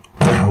worm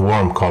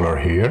color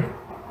here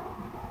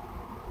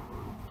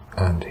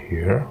and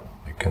here.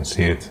 I can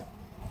see it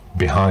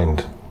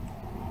behind.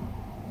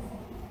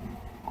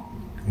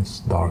 It's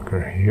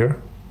darker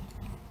here.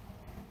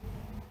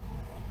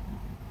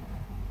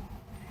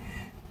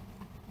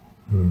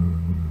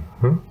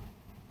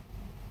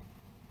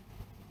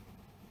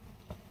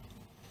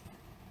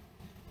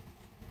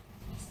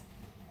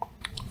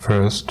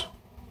 First,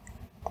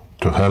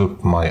 to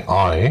help my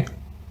eye,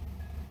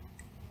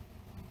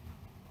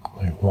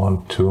 I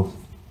want to,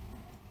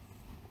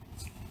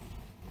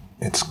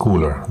 it's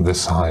cooler,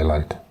 this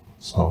highlight,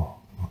 so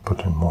I'm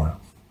putting more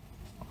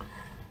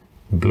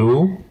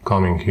blue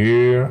coming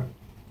here,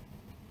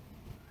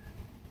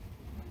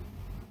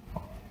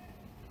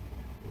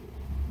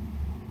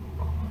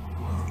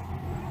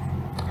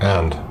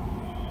 and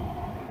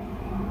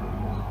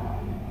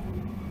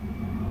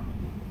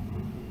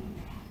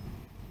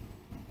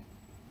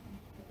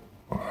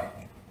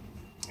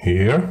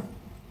here,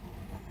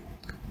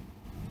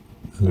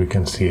 and we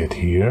can see it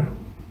here.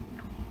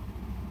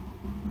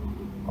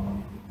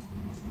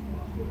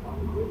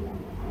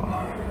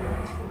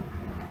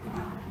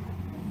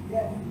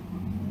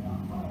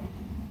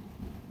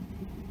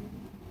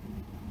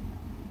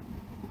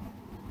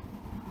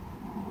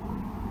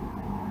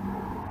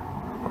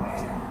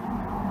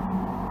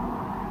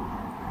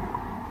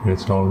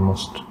 It's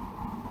almost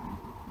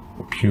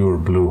pure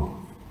blue.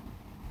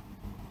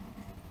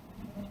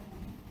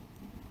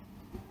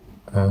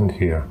 And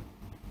here,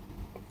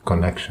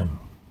 connection.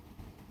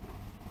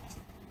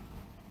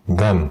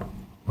 Then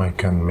I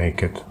can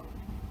make it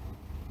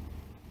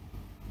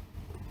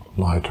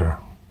lighter.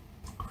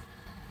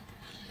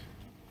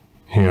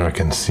 Here I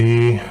can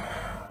see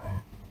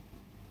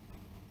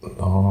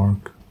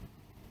dark.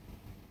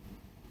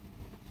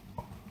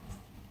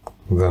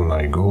 Then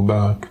I go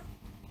back,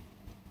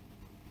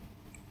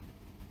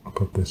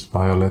 put this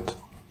violet,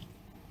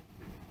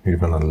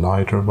 even a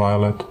lighter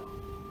violet.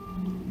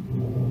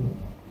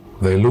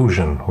 The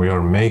illusion we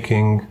are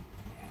making,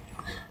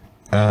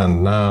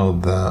 and now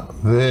the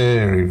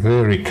very,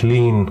 very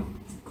clean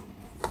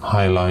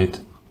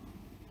highlight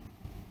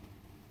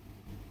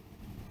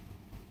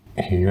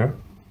here.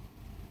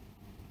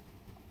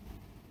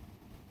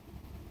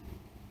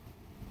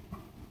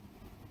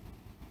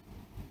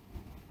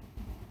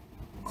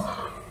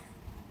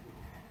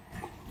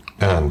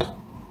 And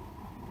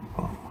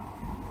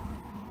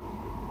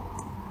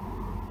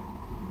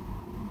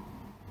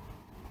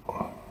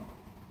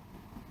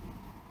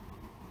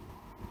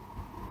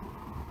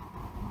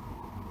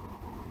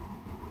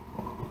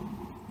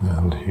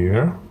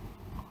here,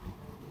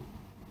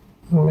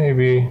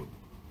 maybe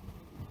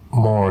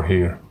more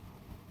here,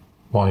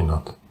 why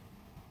not?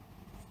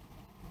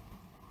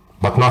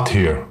 But not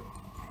here.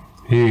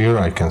 Here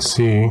I can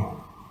see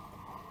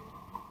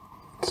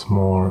it's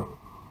more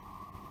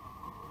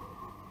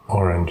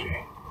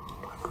orangey,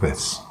 like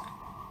this.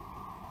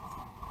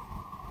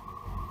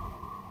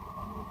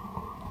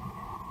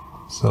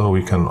 So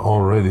we can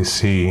already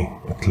see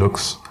it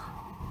looks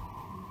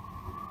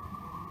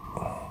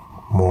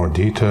more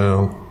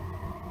detailed,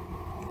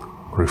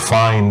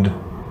 refined.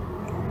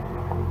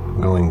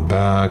 Going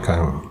back,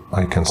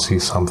 I can see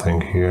something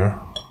here.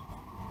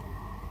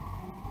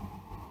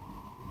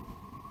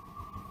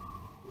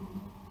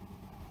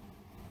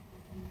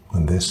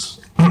 And this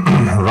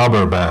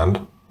rubber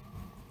band,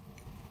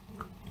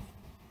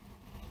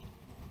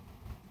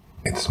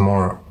 it's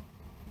more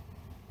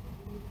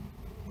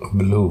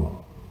blue.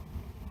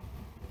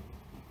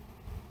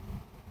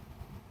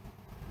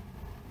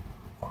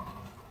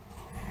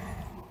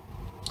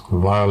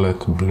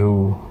 Violet,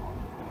 blue.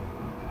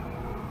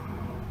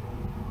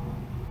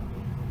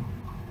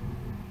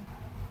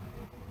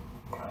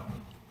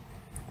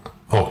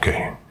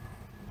 Okay,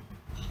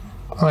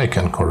 I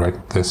can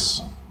correct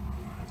this.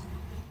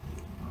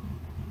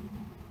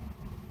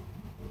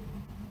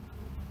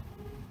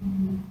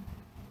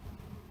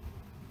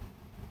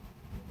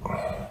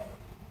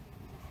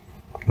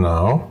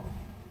 Now,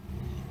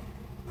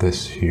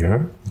 this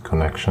here, the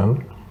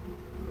connection.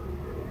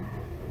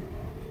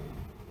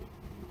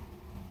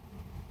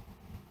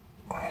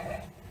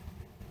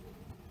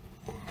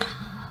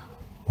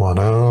 What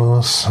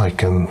else? I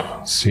can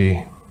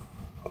see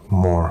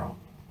more.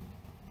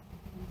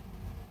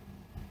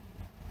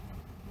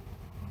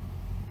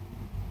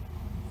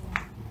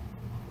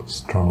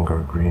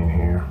 Stronger green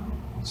here,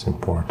 it's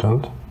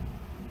important.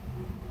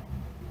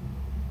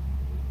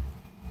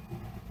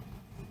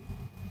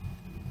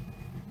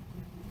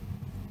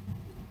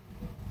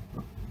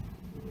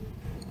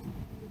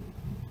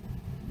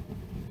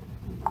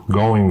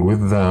 Going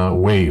with the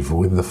wave,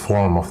 with the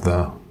form of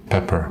the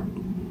pepper.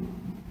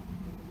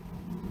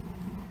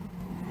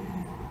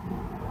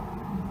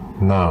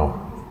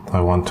 Now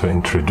I want to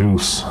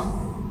introduce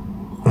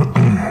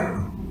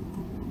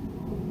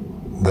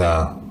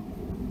the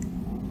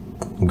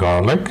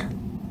garlic.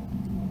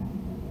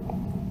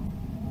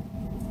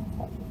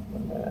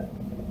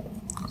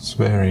 It's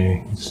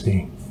very, you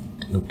see,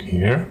 look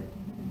here.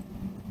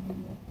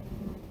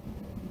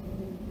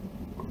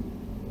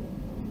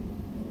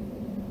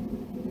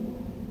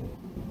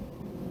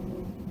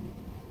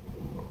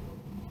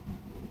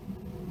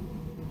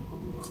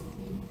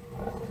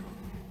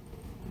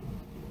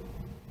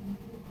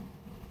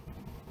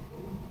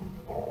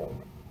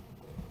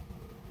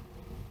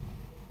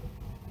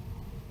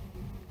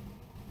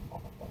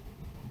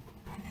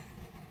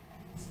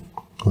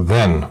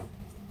 Then,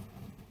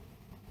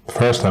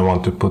 first I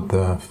want to put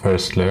the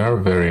first layer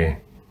very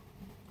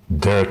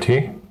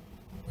dirty.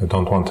 I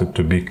don't want it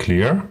to be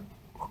clear.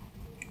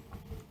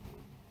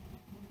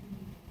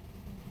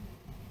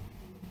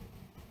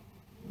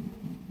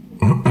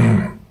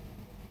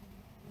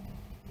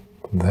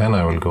 Then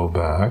I will go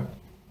back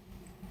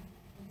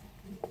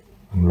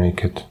and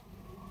make it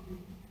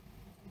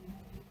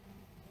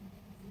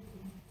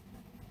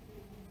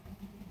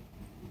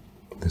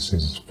this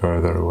is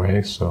further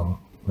away, so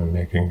I'm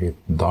making it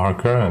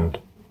darker and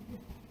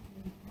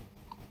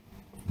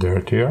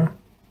dirtier.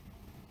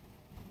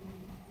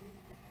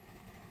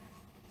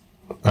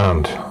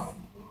 And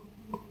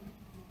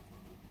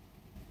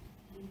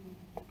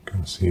you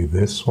can see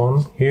this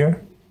one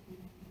here.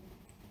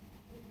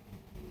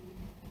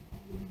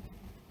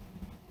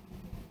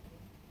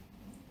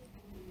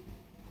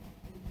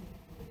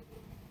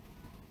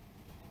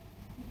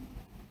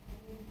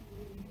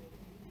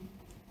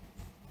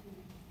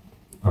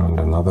 And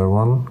another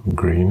one,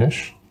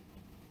 greenish,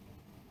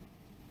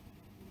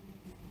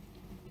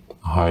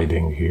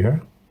 hiding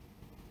here.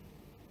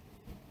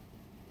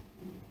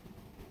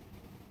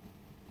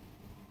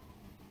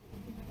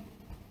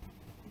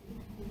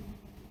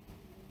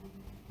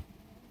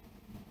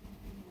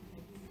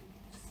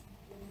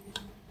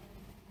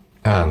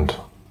 And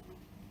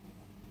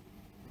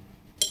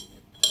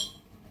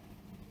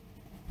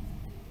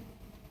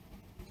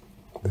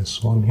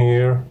this one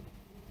here.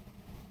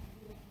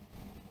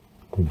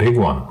 Big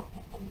one.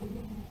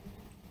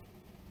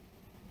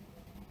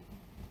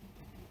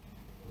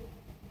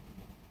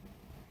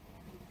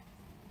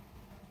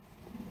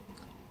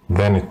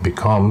 Then it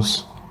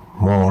becomes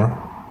more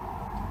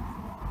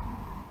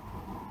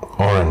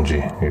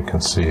orangey. You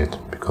can see it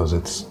because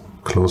it's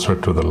closer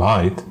to the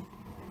light.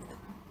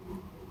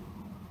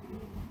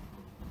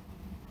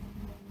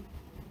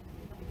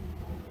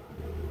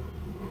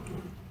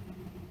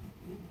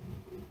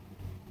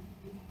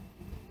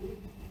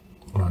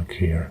 Like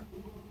here.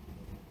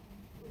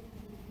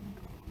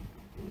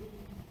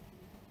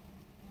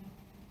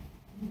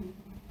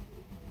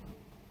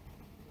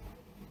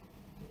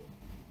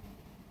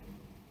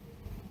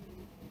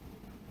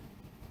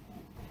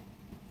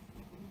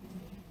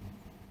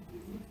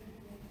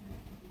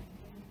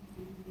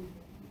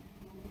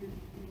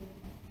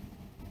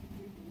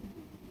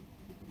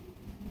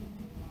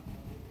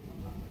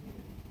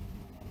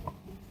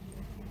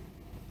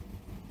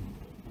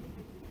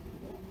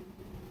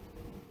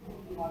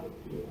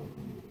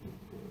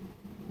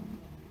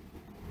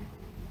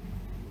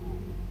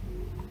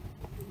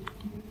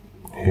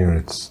 Here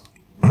it's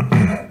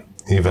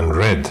even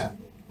red.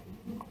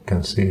 You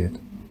can see it.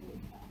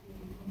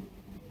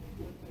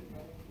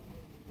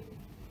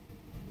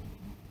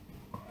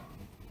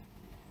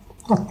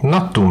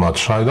 Not too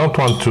much. I don't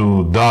want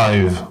to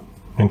dive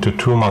into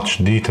too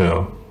much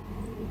detail.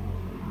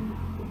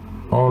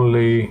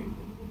 Only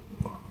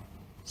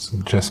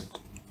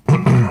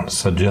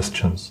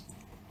suggestions.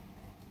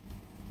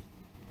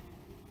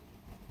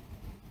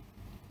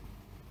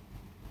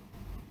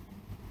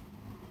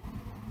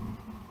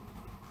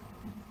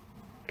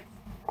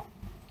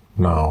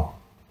 Now,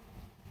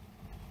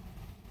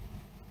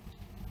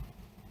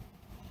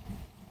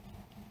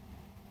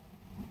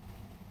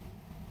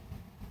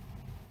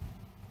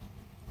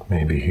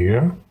 maybe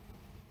here.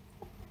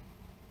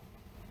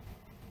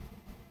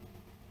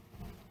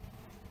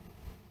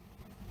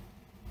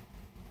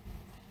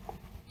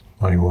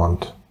 I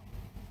want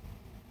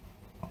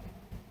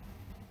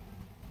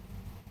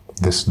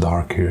this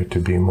dark here to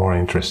be more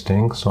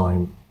interesting, so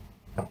I'm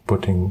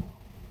putting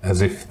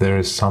as if there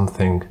is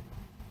something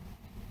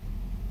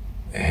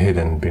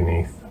hidden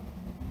beneath.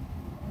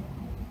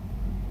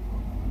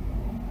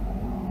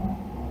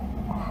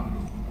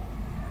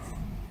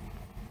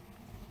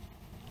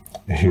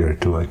 Here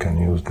too I can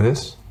use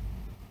this.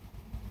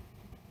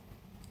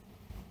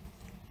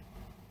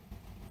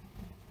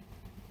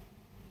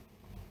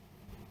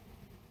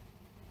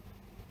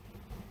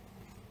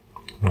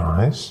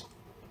 Nice.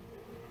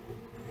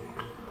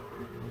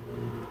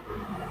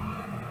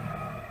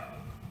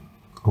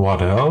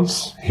 What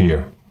else?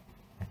 Here.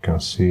 You can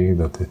see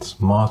that it's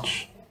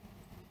much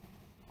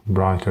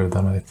brighter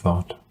than I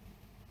thought.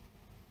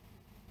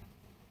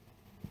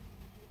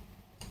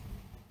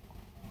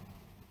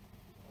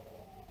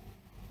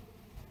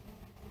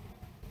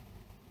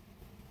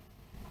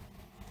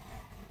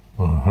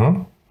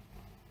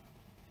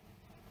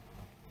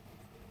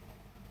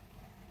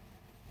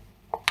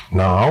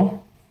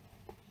 Now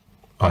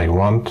I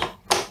want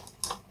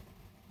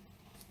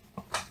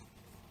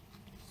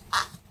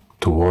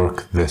to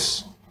work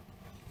this.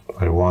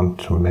 I want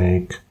to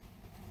make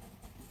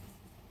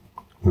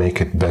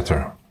it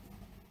better.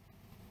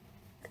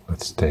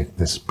 Let's take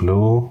this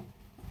blue,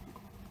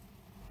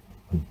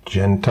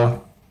 magenta,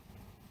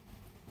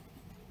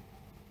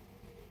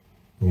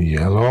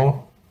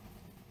 yellow,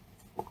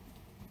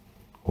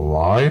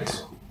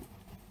 white,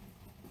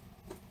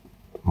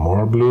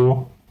 more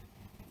blue.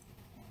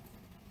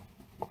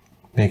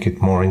 Make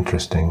it more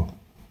interesting.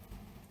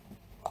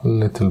 A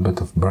little bit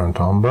of burnt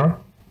umber,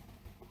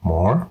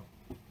 more.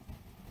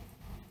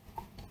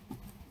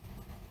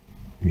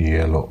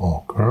 Yellow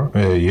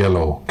ochre,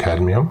 yellow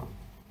cadmium,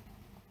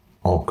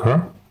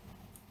 ochre.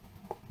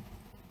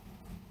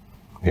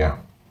 Yeah.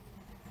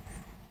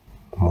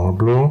 More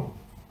blue,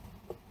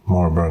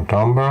 more burnt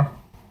umber.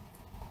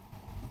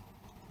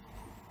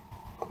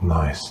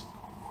 Nice.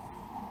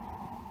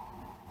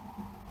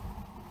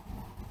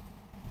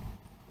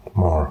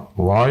 More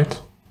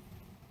white.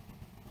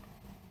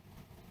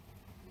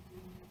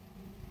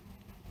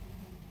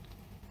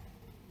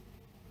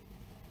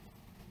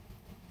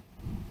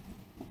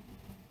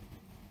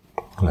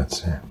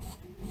 Let's see.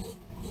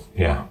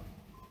 Yeah.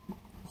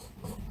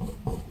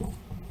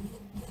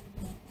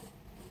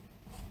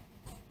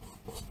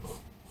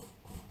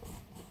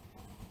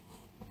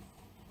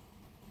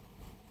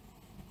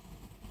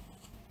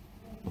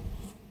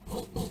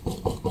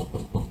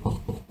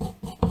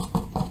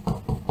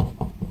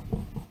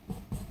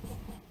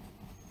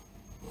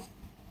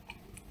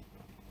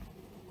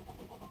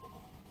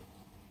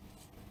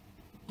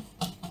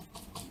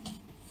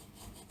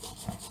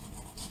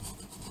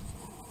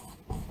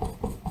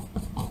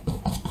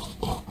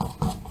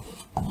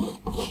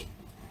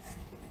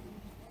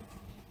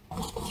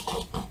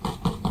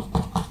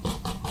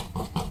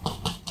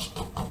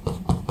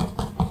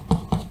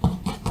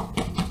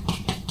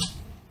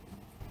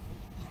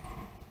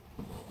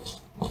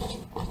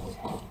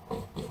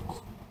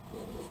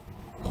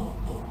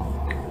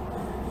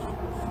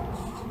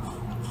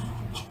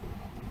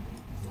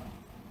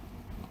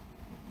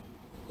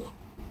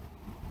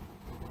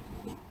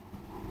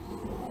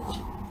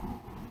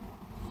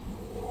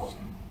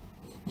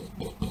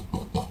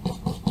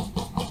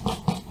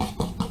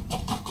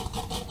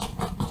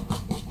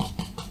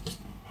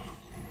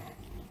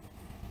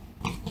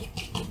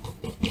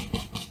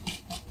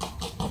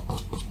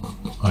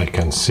 I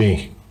can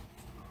see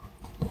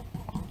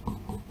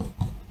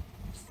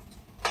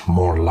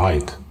more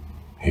light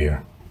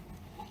here.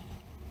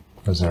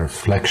 There's a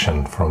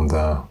reflection from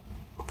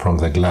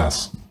the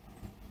glass,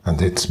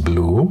 and it's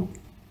blue,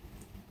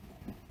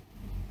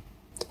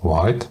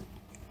 white,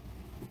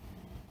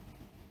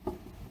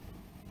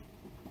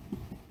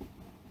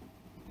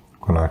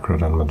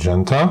 quinacridone and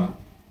magenta,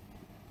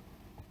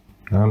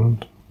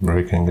 and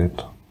breaking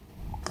it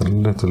with a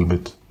little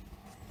bit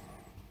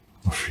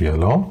of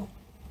yellow.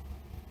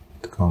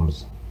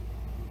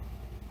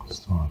 It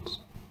starts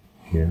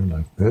here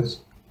like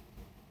this.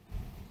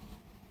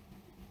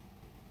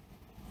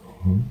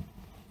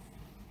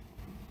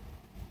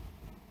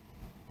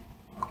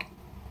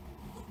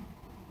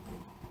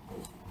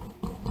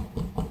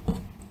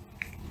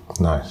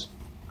 Nice.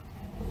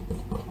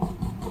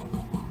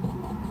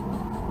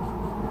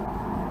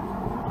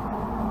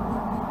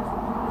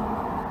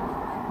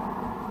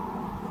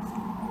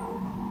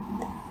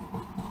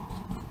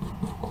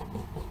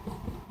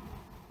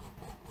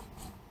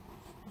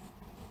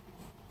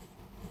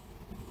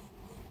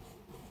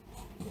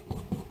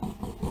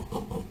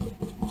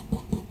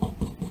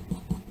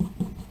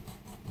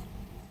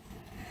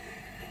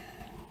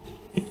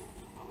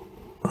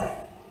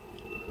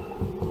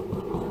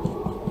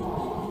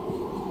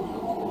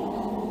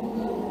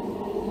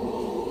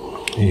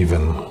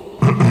 Even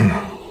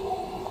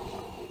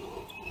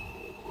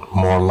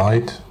more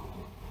light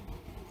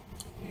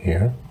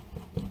here.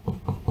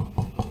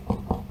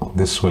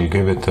 This will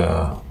give it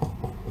a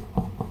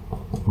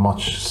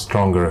much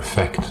stronger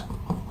effect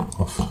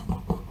of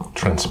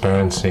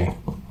transparency.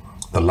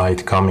 The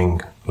light coming,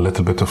 a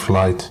little bit of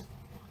light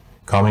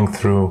coming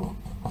through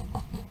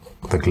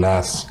the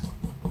glass.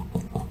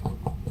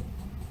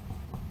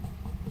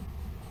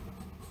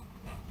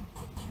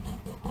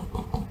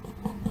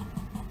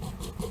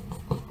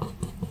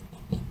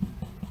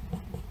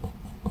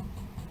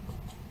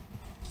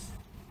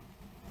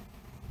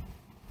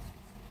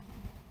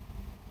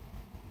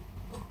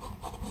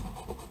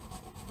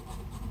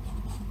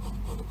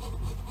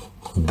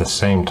 At the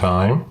same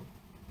time,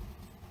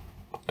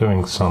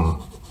 doing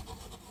some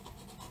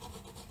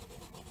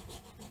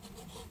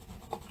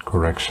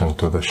correction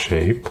to the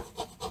shape,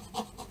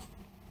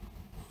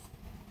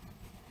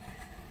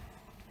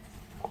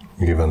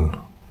 even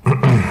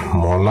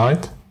more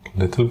light, a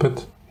little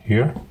bit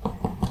here.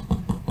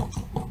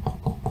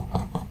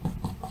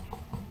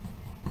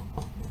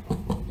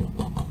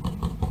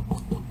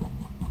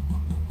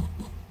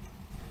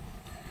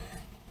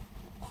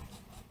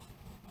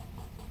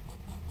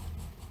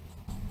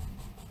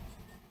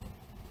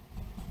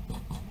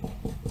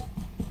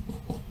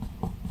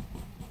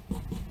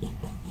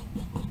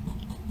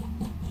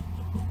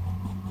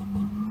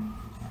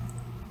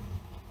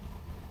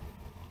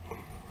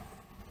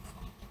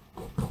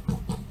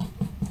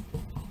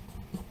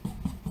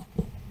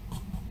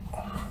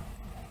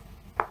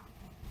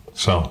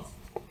 So,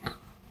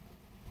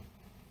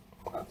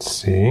 let's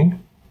see.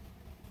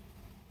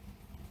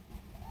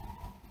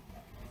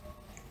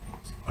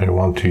 I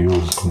want to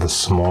use the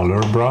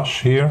smaller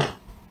brush here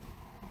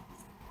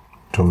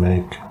to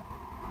make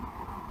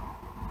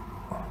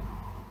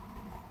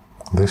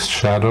this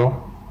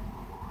shadow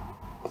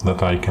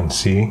that I can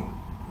see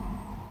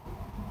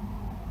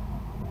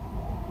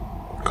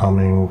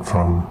coming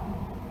from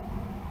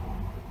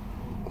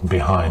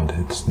behind.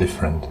 It's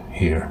different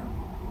here.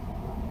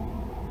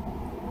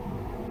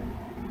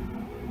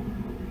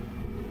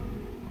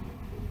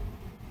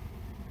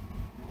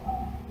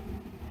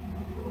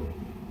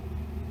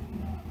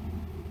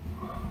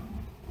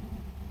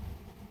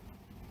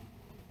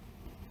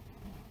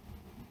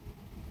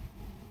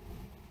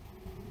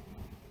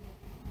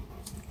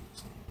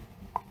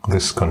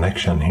 This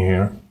connection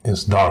here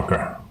is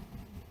darker.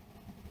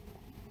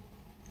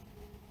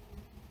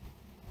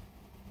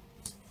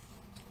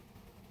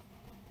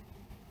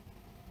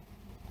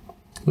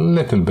 A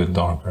little bit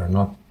darker,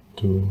 not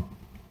too...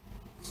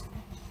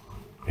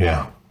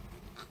 yeah,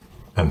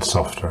 and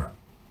softer.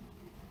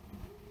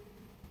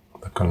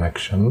 The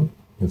connection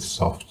is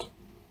soft.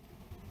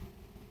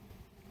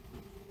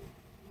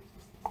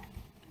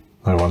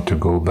 I want to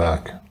go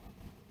back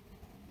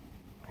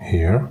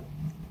here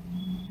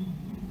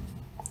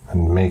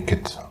and make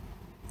it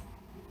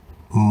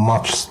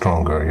much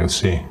stronger, you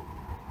see.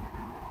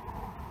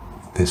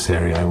 This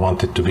area, I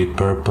want it to be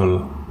purple,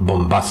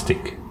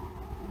 bombastic.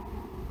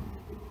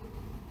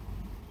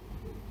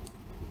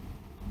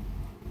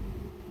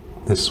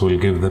 This will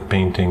give the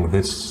painting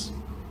this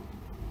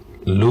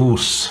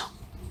loose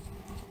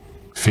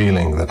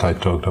feeling that I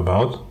talked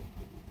about.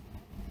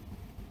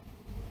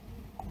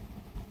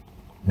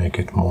 Make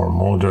it more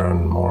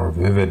modern, more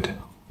vivid.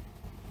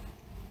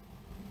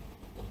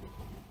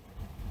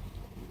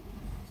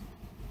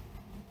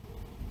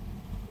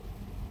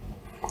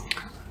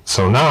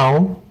 So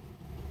now,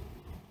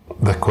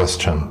 the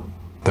question,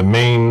 the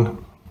main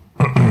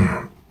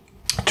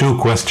two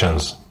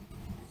questions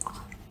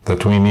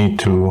that we need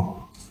to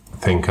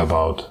think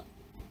about.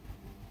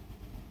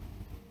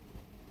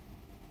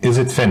 Is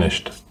it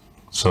finished?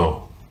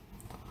 So,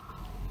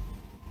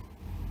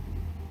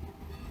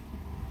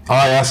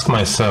 I ask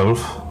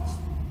myself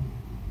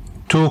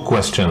two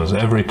questions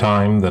every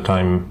time that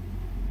I'm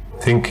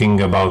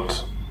thinking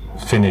about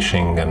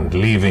finishing and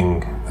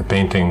leaving the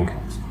painting.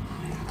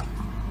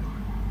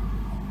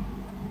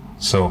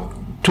 So,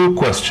 two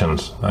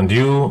questions, and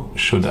you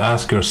should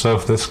ask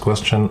yourself this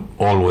question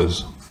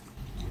always.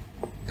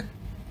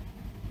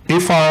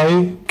 If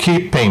I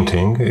keep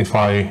painting, if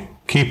I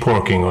keep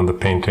working on the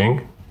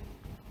painting,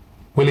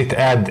 will it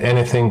add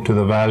anything to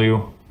the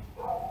value?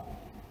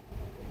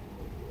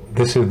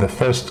 This is the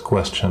first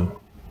question.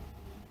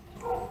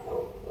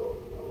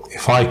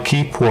 If I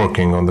keep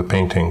working on the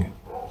painting,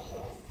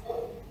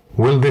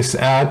 will this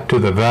add to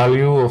the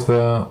value of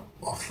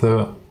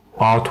the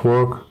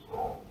artwork?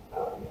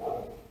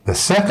 The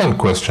second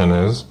question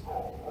is,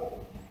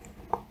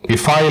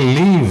 if I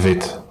leave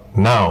it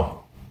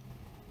now,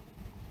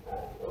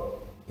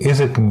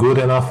 is it good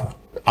enough?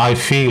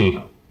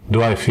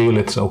 Do I feel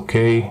it's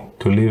okay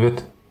to leave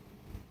it?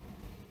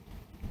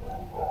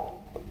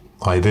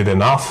 I did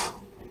enough.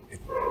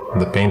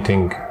 The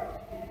painting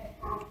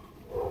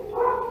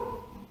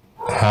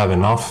have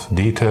enough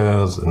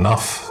details,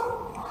 enough.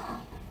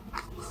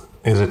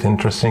 Is it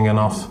interesting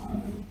enough?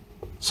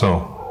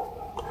 So,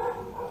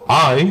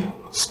 I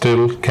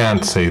still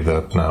can't say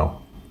that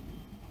now.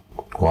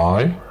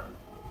 Why?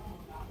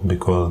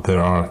 Because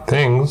there are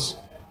things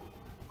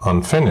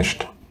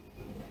unfinished.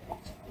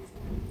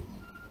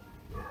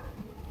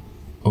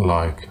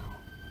 Like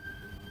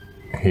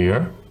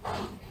here.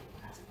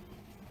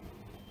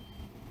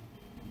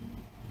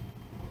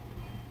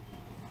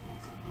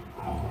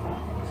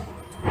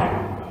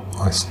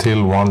 I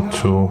still want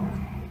to,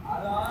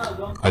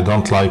 I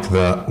don't like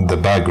the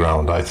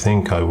background. I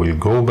think I will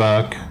go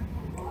back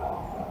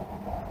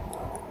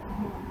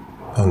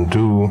and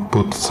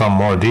put some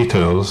more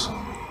details,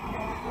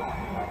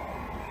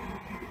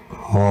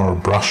 more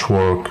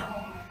brushwork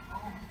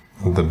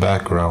in the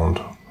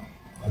background.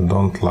 I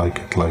don't like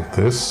it like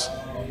this.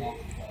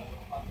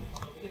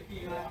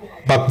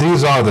 But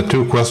these are the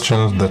two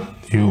questions that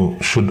you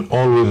should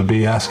always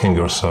be asking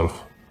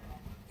yourself.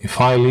 If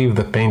I leave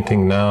the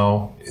painting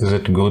now, is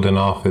it good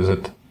enough?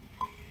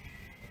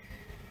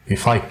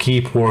 If I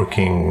keep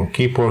working,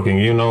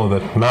 you know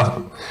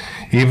that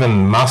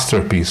even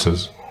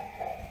masterpieces,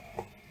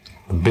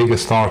 the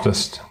biggest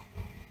artist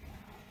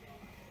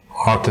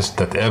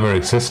that ever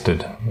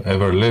existed,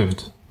 ever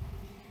lived,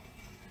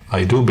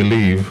 I do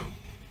believe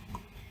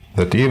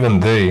that even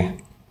they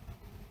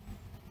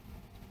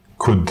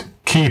could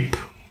keep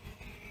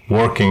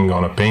working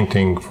on a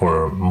painting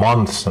for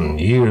months and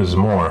years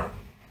more,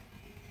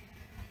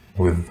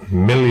 with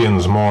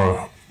millions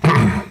more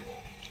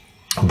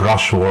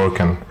brushwork,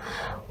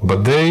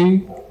 but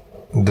they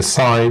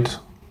decide,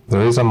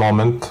 there is a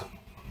moment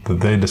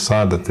that they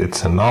decide that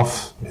it's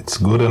enough, it's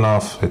good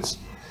enough,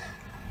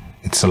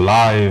 it's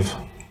alive.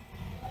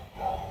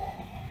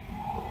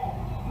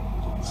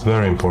 It's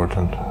very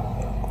important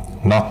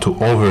not to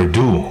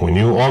overdo. When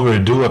you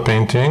overdo a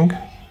painting,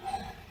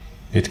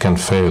 it can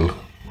fail.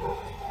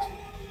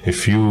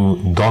 If you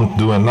don't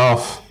do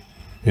enough,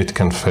 it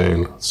can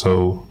fail.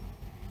 So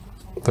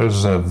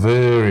there's a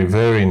very,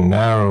 very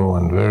narrow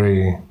and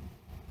very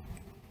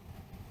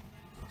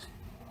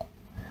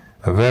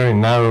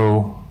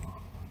narrow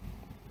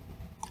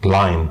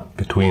line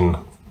between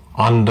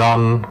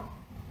undone,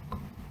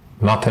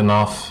 not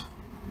enough,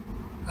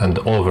 and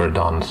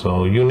overdone.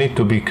 So you need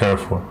to be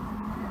careful.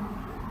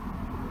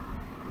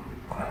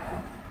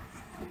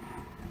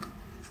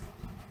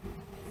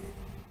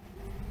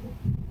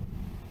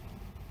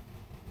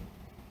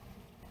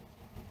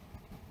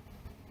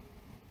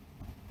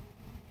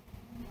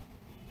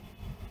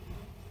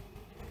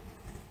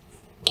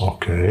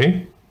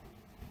 Okay.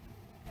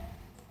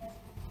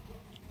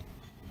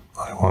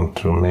 I want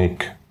to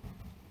make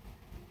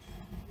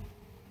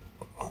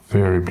a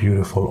very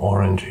beautiful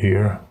orange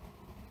here.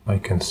 I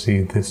can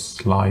see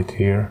this light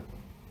here.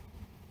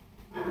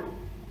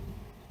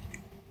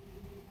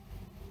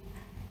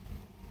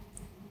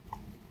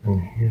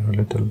 And here a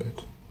little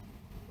bit.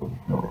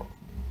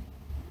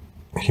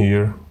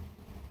 Here.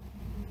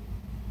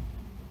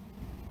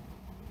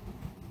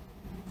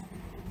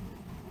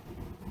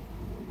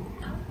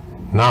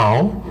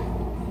 Now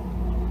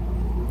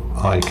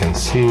I can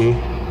see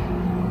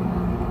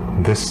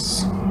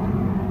this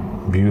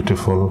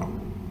beautiful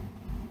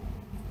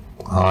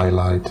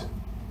highlight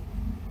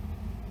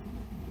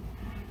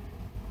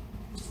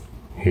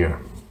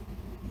here.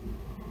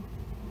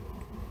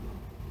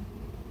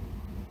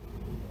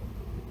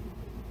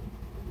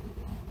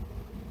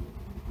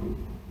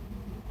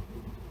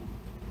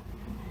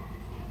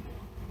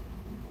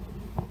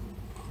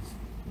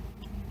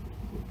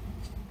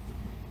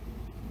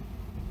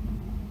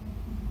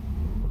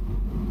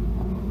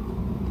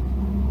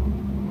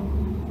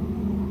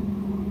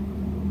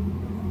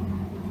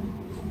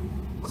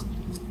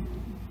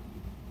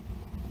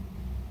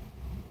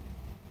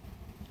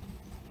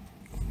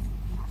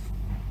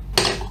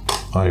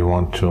 I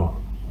want to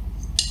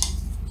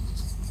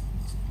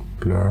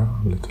blur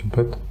a little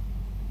bit.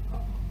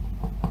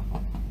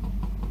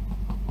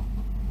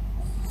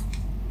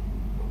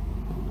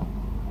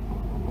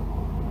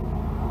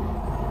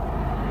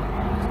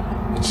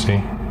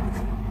 opacity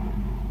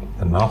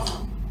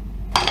enough.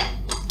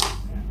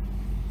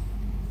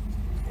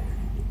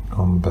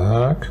 Come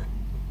back.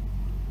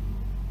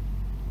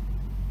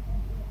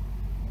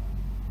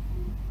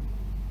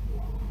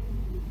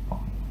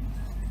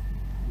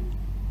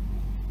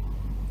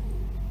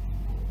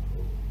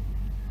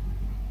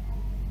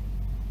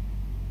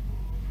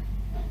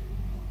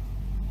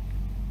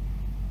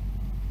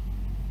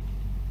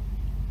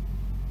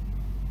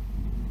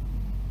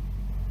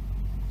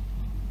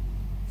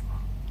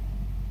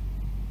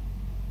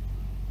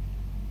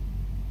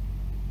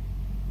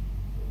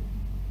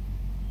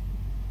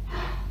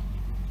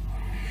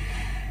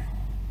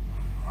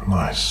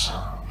 Nice,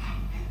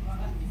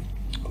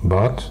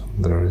 but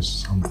there is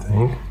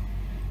something.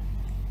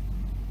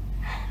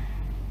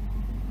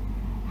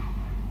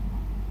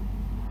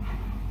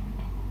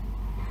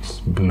 It's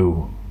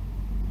blue,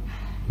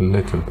 a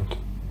little bit.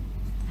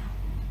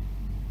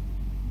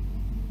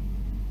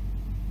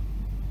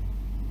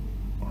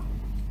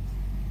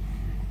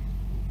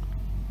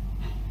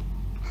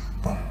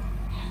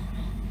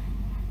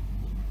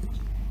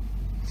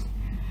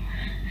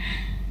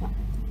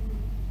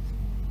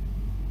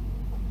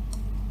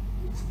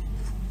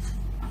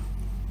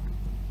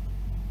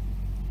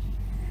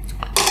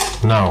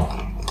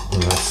 Now,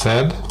 as I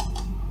said,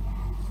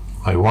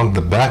 I want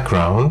the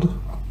background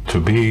to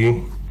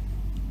be,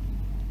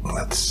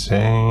 let's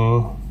say,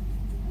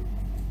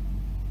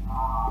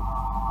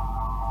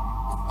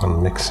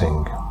 I'm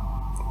mixing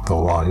the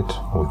white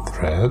with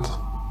red.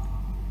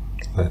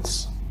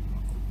 Let's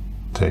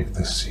take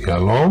this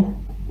yellow.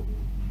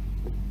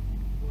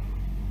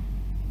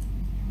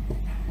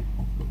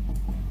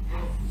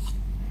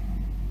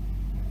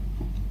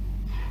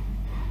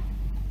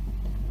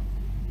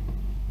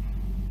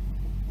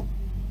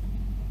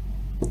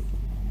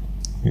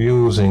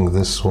 Using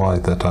this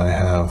white that I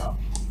have,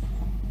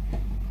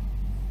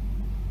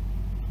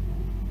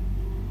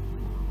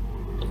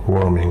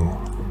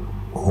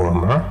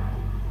 warmer.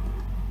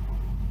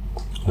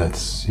 Let's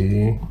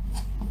see.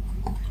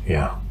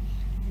 Yeah.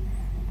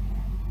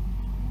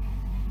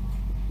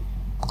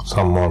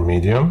 Some more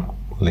medium,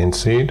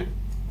 linseed.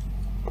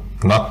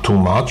 Not too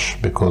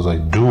much, because I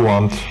do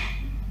want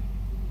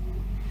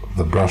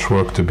the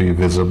brushwork to be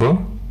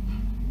visible.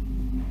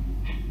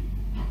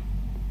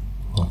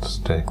 Let's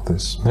take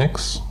this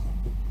mix.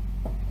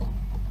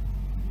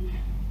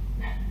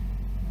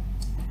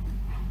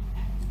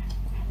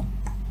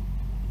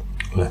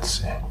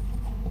 Let's see.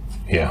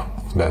 Yeah,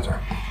 better.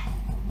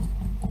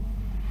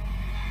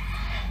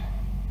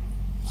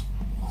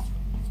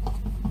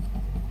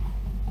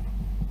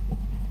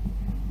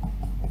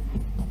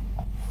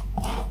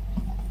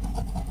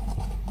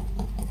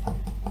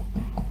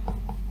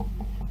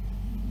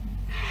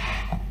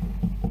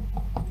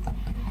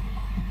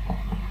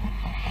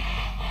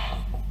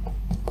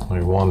 I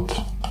want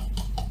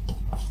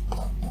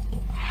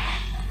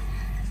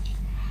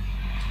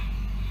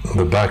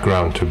the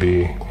background to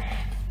be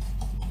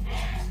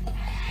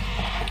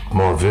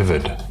more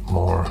vivid,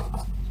 more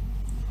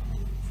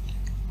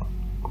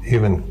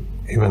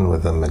even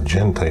with the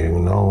magenta, you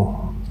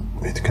know,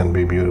 it can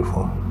be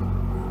beautiful.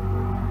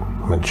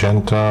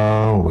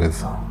 Magenta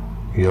with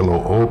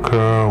yellow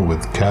ochre,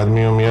 with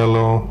cadmium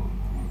yellow,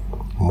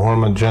 more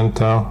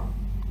magenta.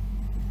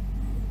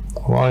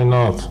 Why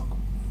not?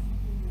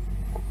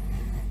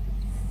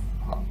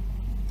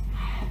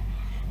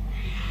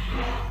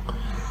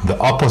 The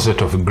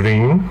opposite of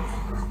green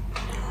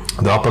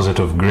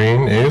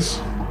is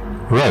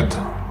red.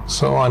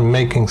 So I'm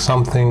making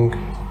something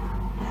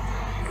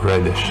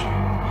reddish.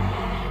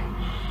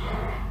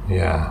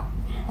 Yeah.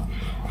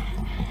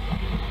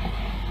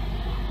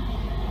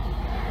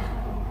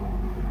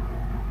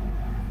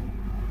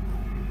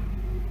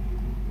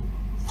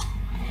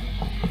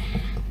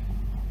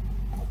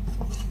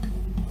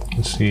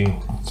 You see,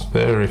 it's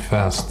very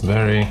fast,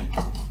 very...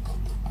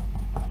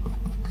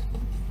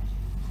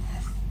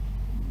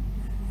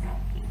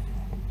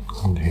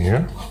 And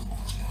here,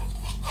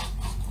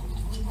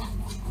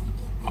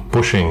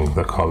 pushing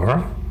the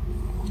color.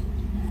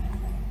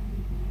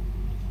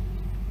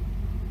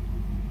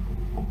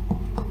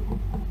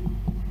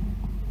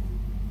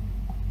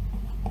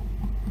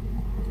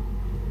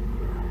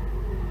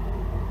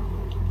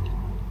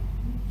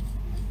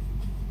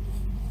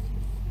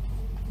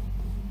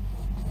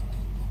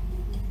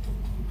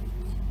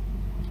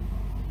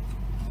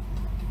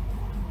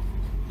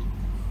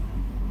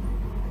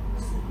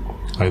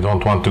 I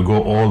don't want to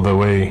go all the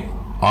way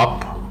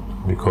up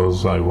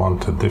because I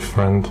want a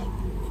different,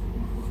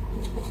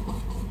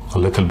 a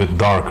little bit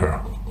darker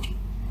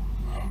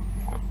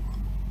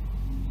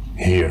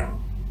here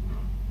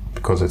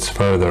because it's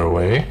further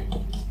away,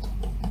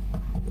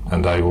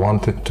 and I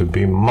want it to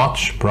be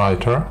much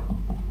brighter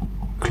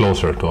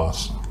closer to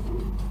us.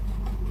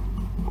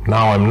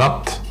 Now I'm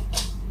not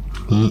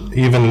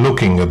even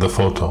looking at the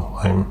photo,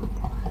 I'm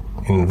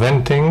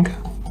inventing.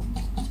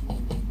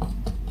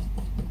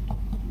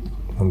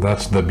 And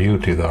that's the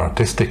beauty, the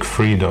artistic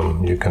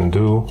freedom. You can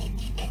do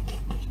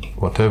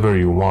whatever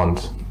you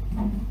want.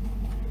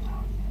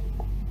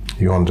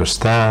 you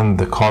understand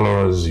the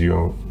colors,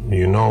 you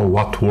know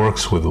what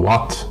works with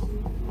what.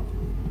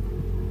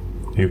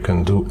 You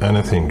can do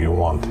anything you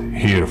want.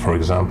 Here, for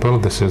example,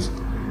 this is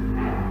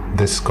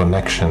this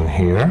connection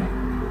here.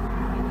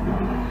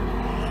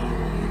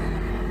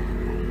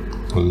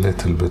 A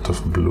little bit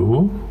of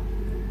blue.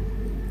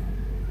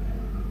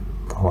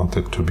 I want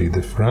it to be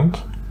different.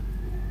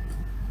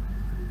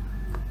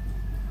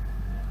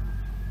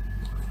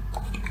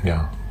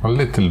 Yeah, a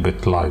little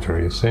bit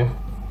lighter, you see.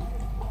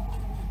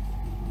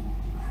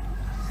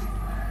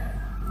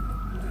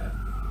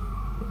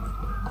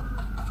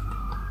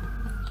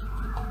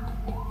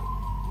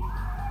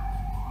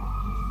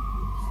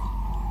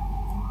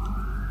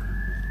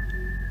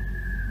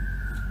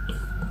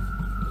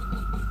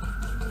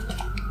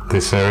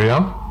 This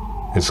area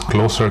is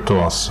closer to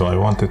us, so I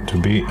want it to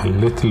be a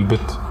little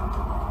bit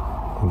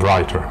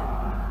brighter.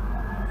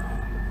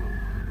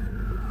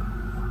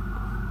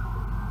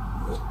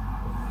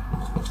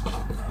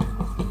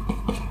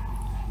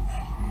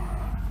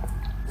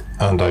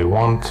 And I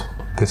want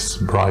this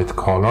bright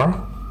color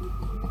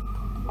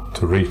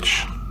to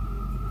reach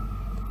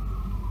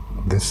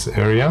this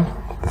area,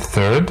 the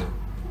third.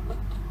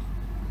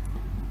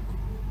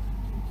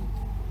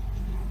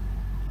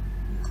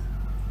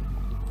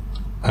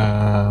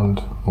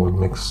 And we'll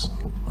mix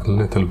a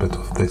little bit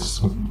of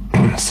this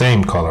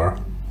same color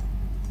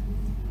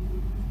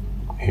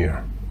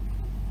here.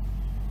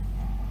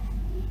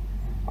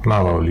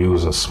 Now I'll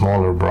use a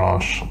smaller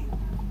brush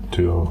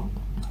to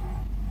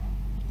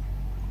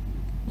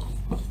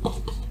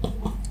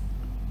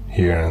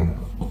here, and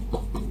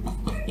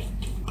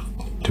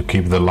to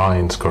keep the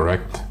lines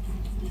correct,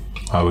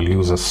 I will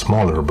use a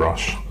smaller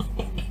brush.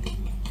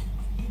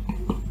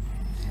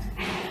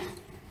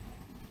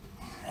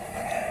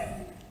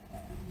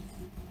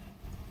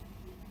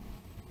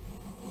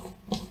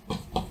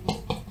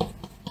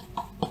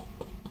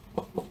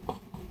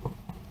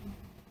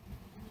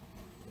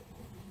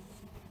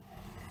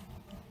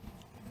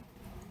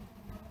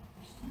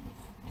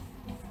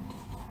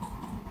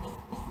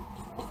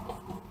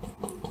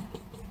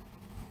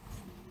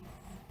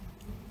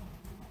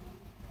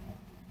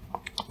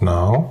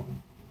 Now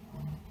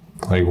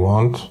I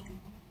want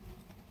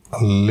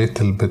a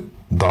little bit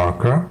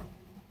darker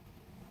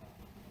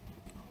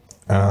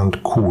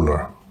and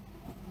cooler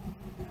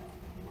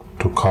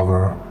to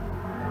cover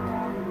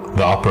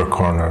the upper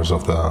corners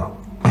of the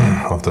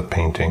of the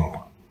painting.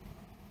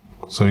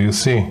 So you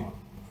see,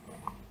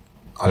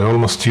 I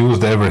almost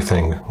used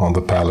everything on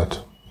the palette.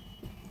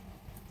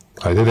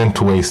 I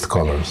didn't waste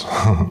colors.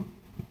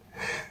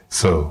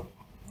 So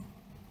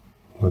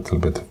a little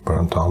bit of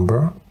burnt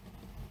umber.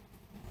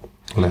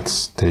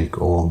 Let's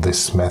take all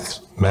this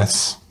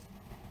mess,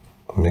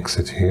 mix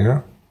it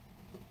here.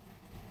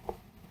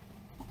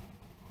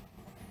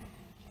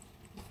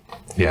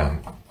 Yeah,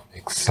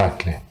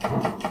 exactly.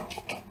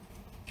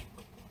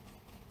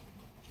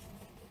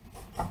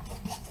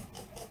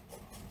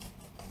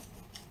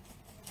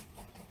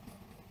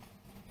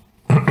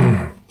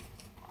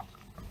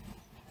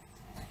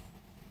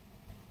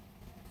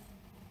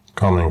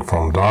 Coming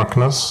from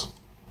darkness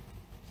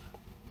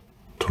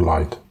to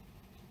light.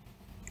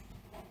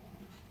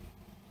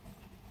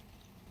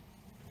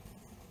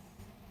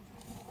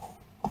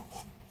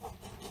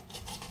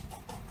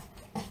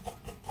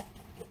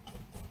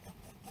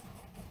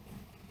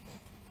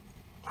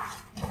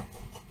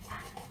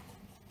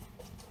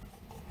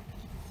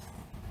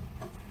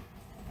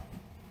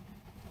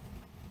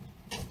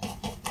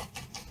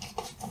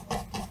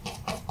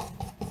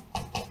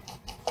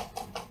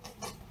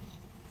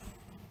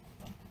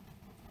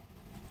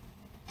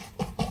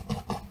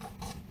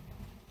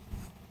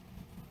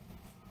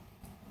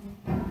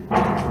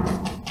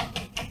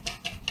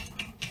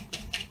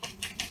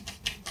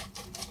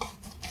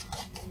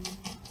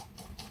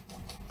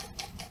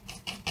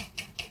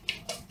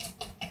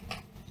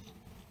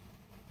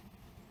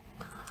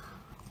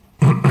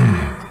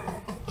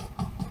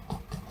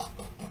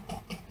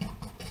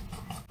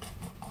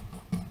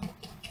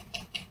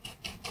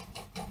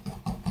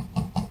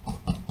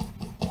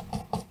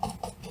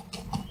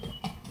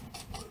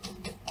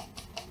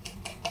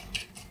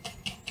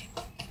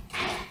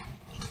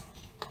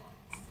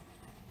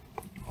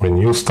 When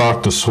you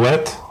start to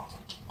sweat,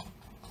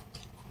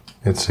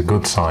 it's a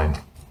good sign.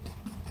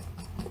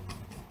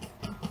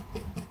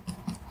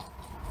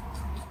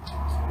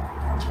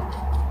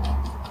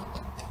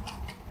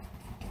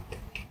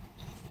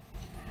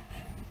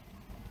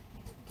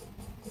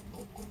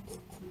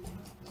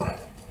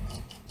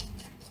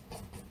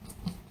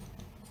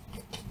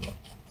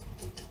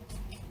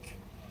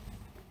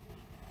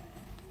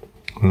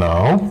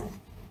 Now,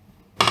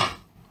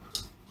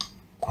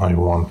 I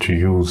want to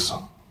use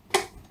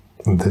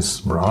this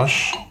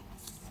brush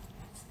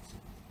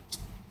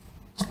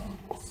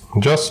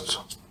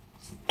just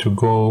to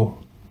go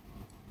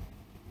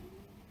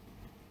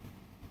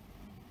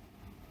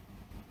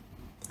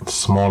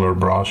smaller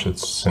brush,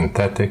 it's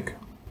synthetic,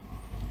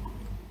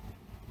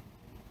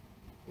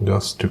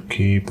 just to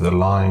keep the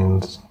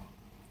lines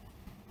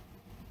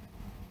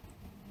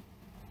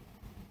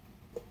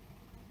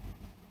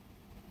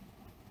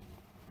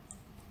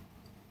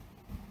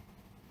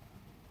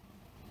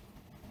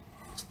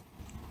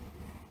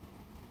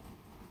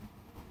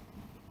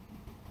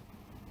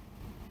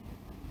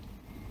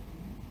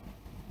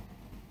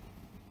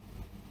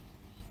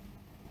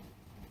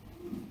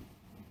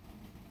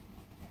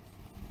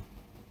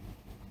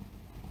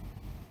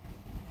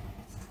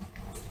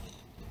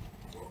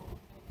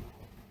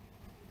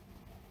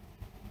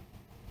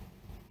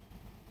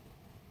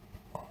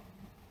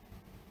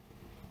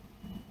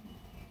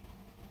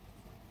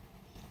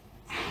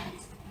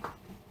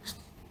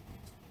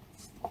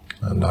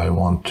and I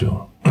want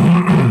to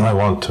I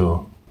want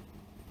to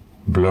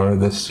blur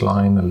this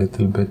line a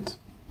little bit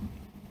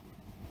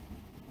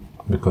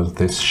because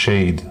this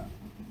shade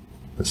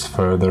is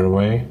further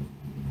away.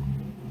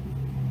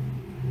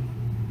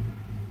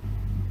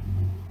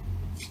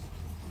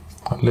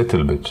 A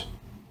little bit,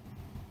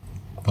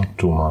 not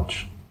too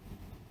much.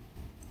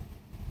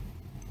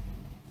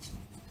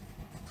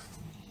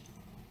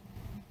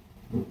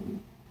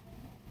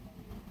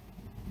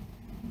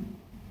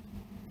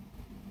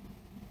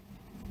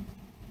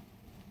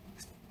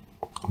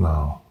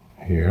 Now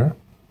here.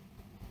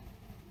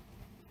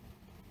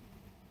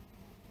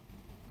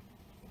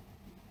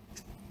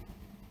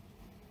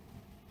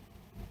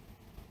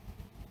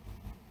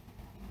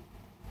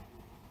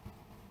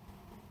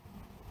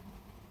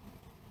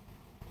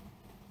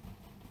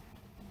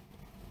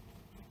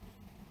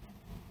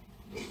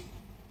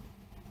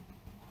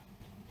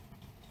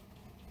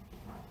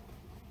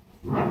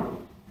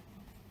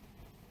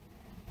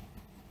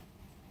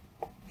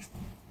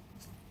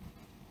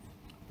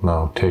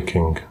 Now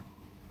taking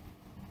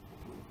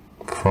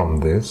from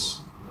this,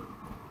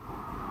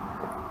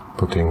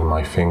 putting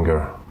my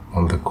finger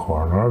on the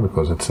corner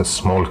because it's a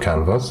small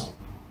canvas.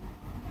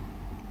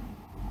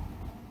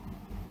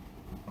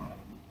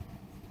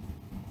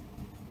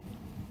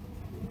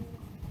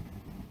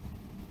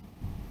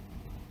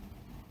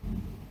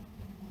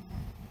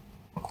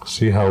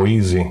 See how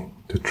easy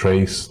to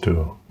trace,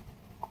 to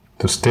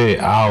stay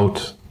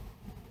out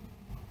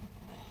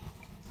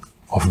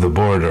of the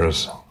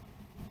borders.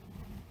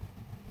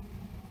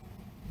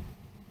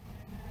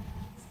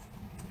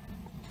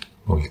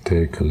 We'll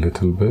take a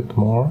little bit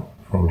more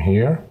from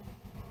here.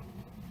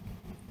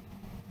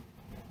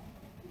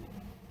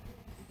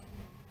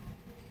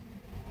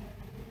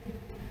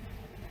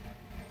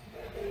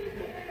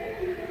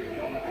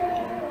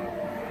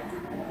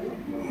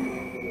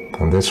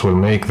 And this will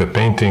make the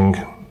painting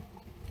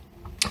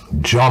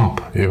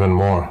jump even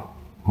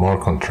more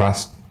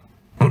contrast.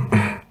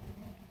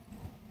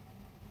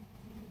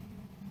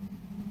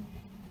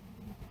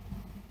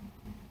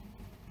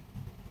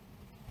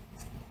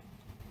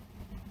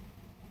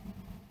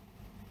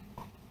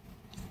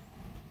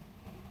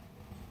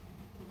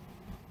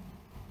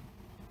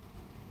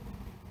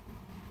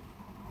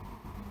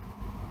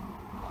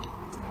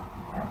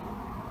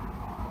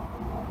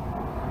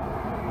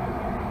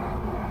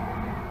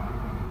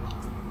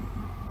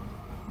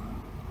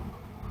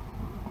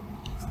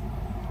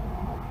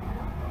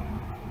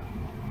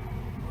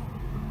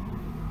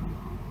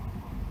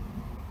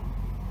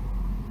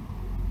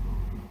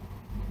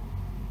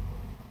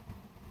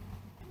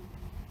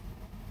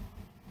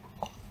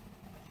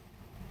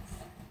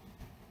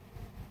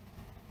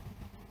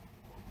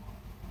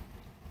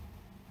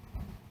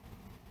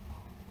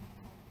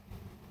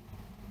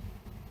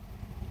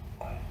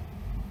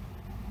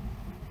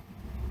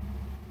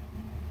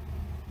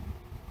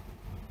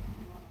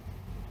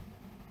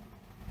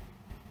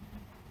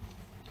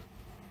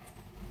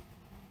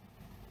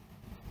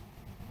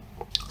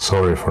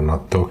 Sorry for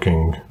not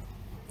talking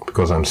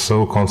because I'm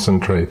so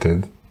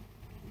concentrated.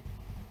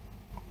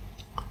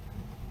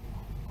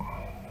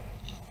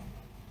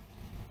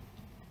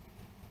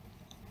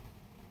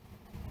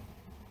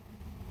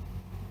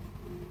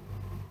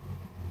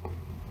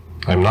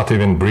 I'm not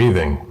even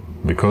breathing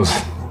because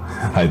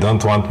I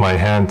don't want my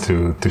hand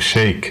to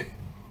shake.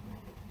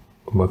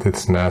 But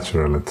it's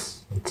natural,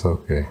 it's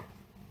okay.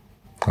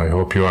 I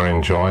hope you are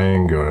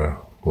enjoying, you're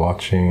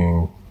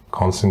watching,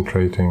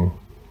 concentrating.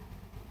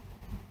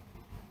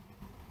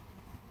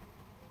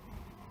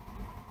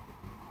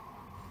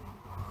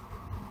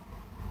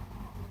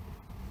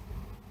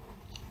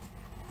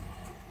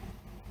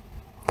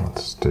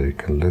 Let's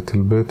take a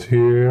little bit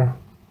here.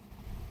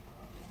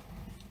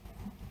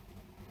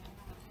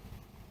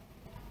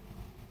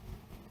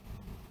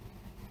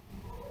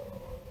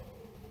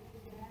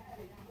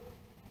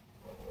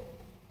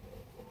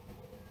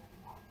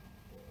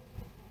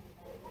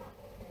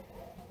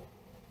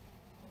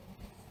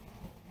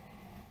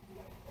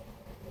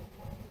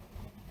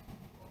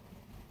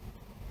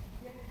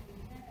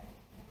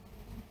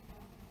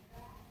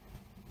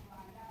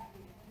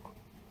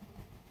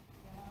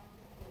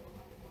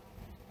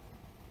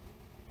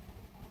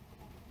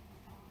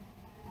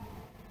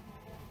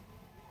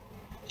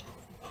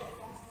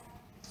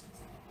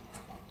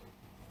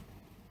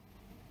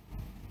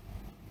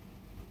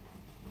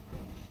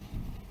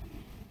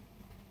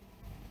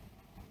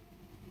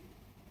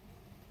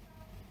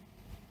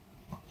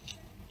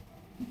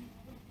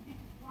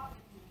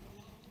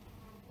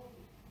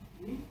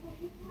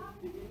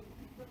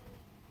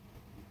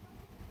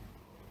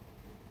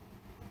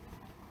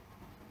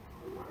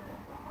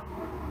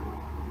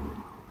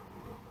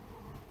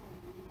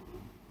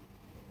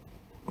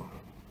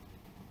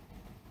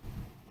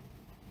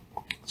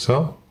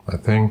 So, I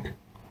think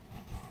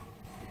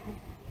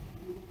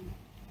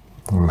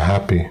I'm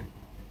happy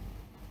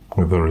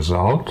with the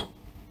result.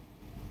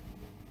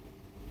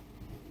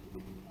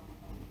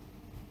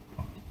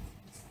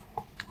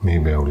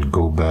 Maybe I will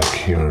go back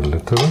here a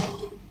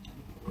little,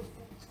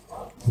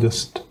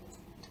 just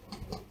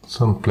so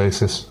some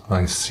places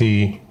I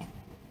see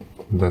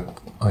that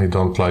I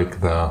don't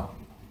like the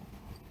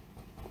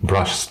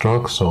brush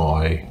stroke, so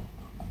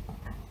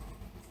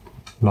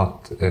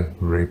not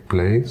every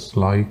place,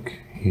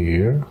 like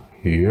here,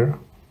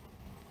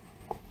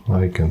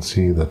 I can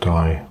see that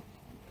I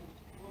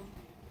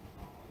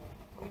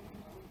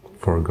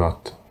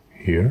forgot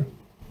here.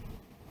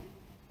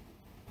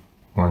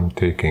 I'm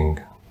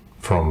taking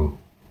from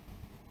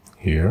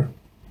here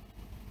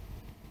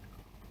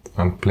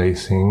and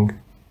placing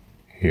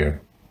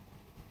here.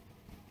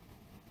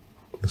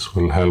 This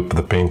will help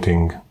the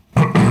painting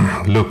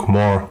look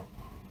more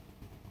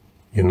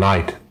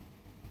united.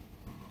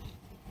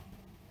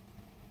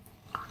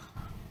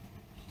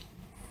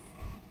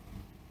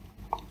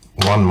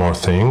 One more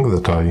thing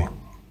that I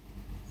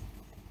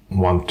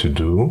want to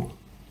do,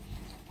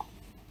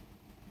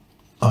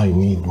 I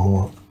need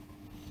more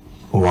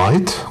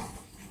white.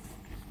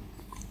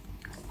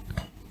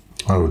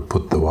 I will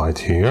put the white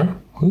here,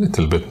 a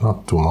little bit,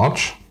 not too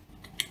much.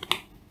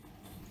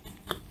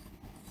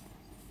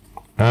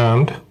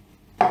 And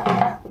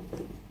I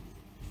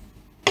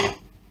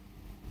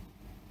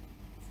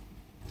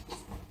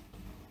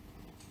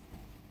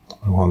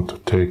want to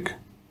take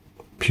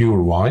pure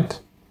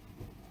white.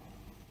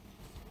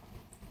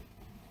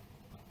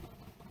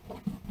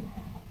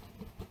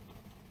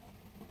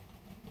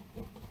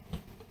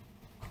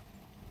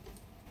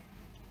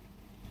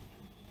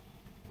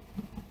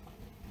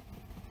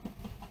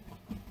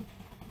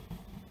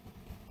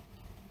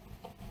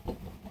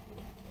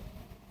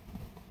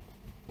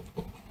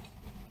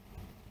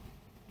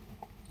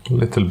 A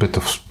little bit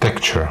of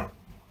texture.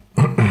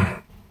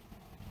 And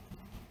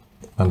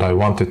I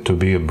want it to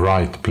be a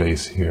bright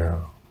place here.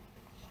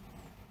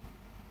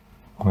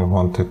 I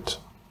want it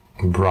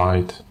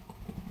bright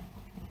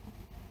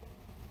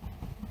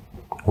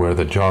where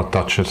the jar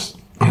touches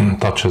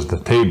touches the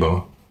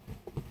table.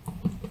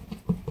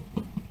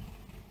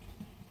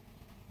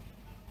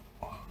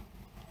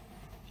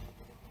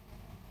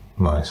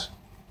 Nice.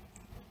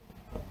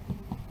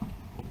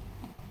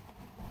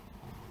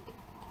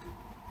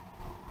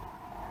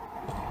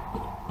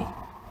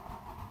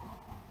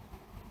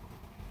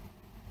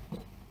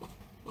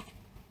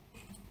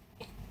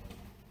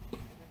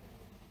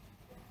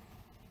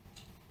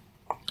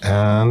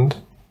 And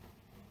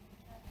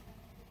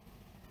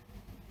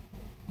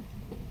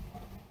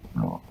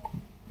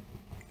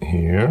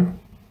here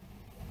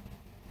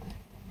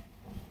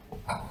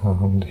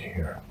and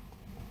here.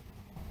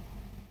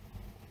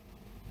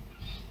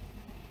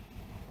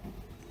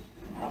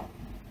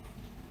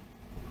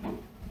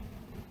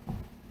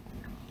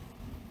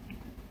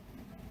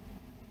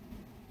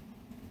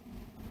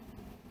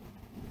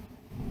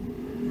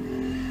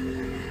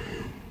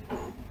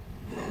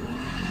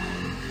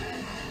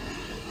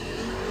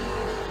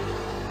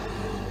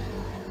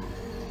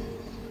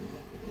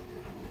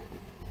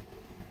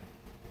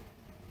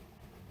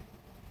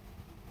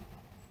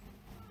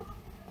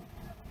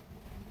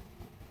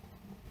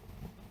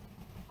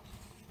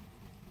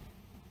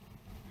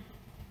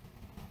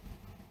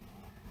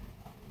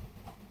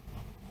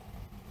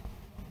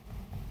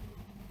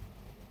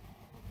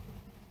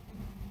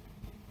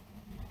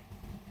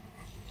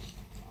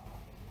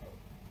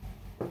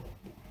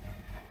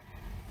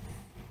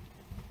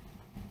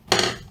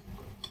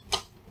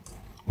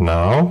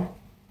 Now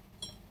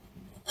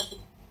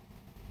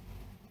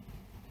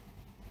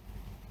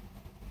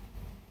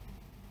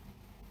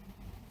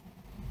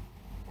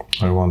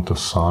I want to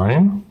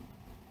sign.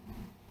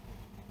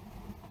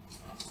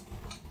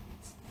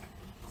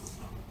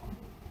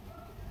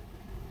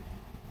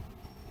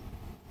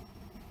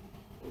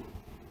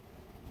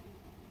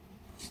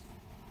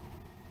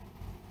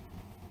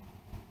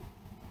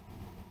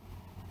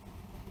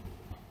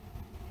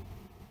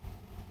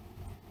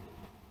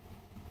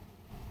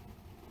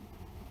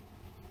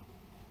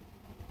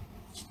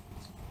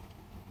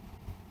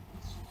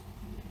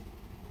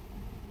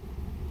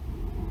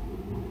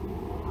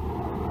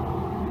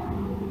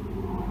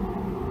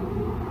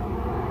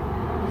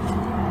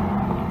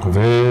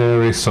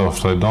 Very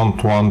soft. I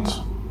don't want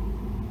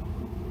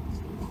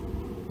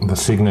the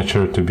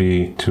signature to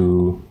be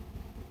too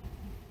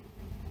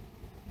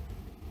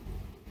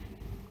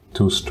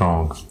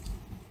strong.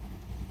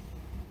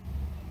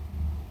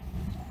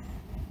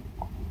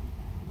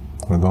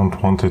 I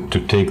don't want it to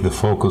take the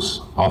focus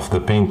off the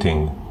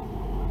painting.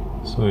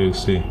 So you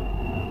see.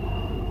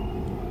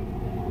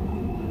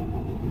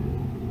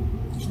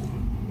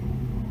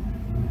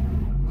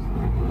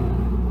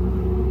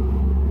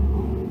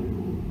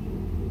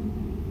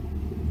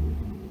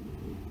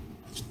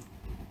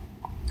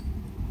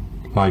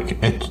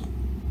 Like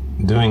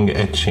doing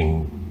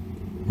etching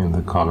in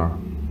the color.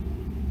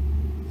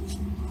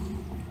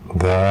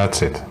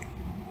 That's it.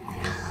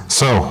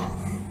 So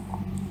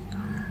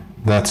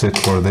that's it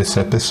for this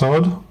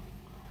episode.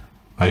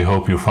 I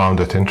hope you found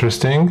it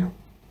interesting.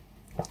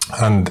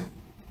 And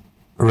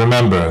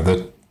remember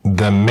that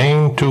the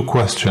main two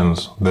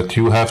questions that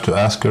you have to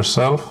ask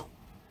yourself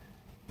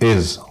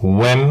is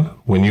when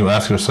you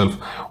ask yourself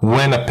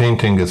when a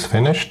painting is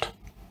finished,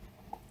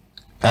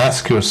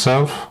 ask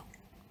yourself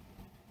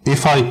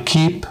if I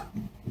keep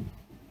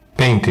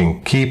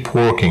painting, keep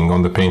working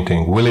on the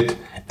painting, will it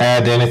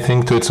add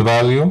anything to its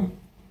value?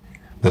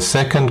 The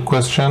second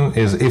question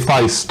is, if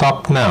I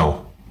stop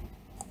now,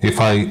 if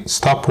I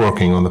stop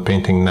working on the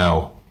painting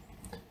now,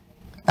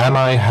 am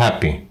I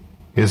happy?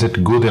 Is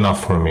it good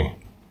enough for me?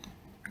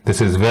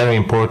 This is very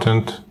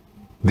important,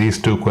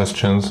 these two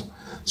questions.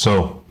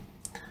 So,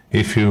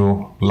 if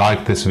you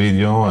liked this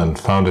video and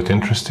found it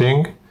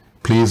interesting,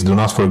 please do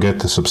not forget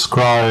to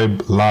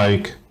subscribe,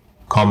 like,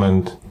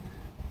 comment,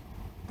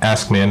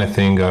 ask me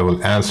anything, I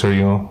will answer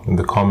you in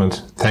the comments.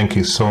 Thank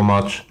you so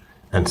much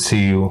and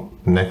see you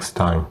next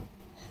time.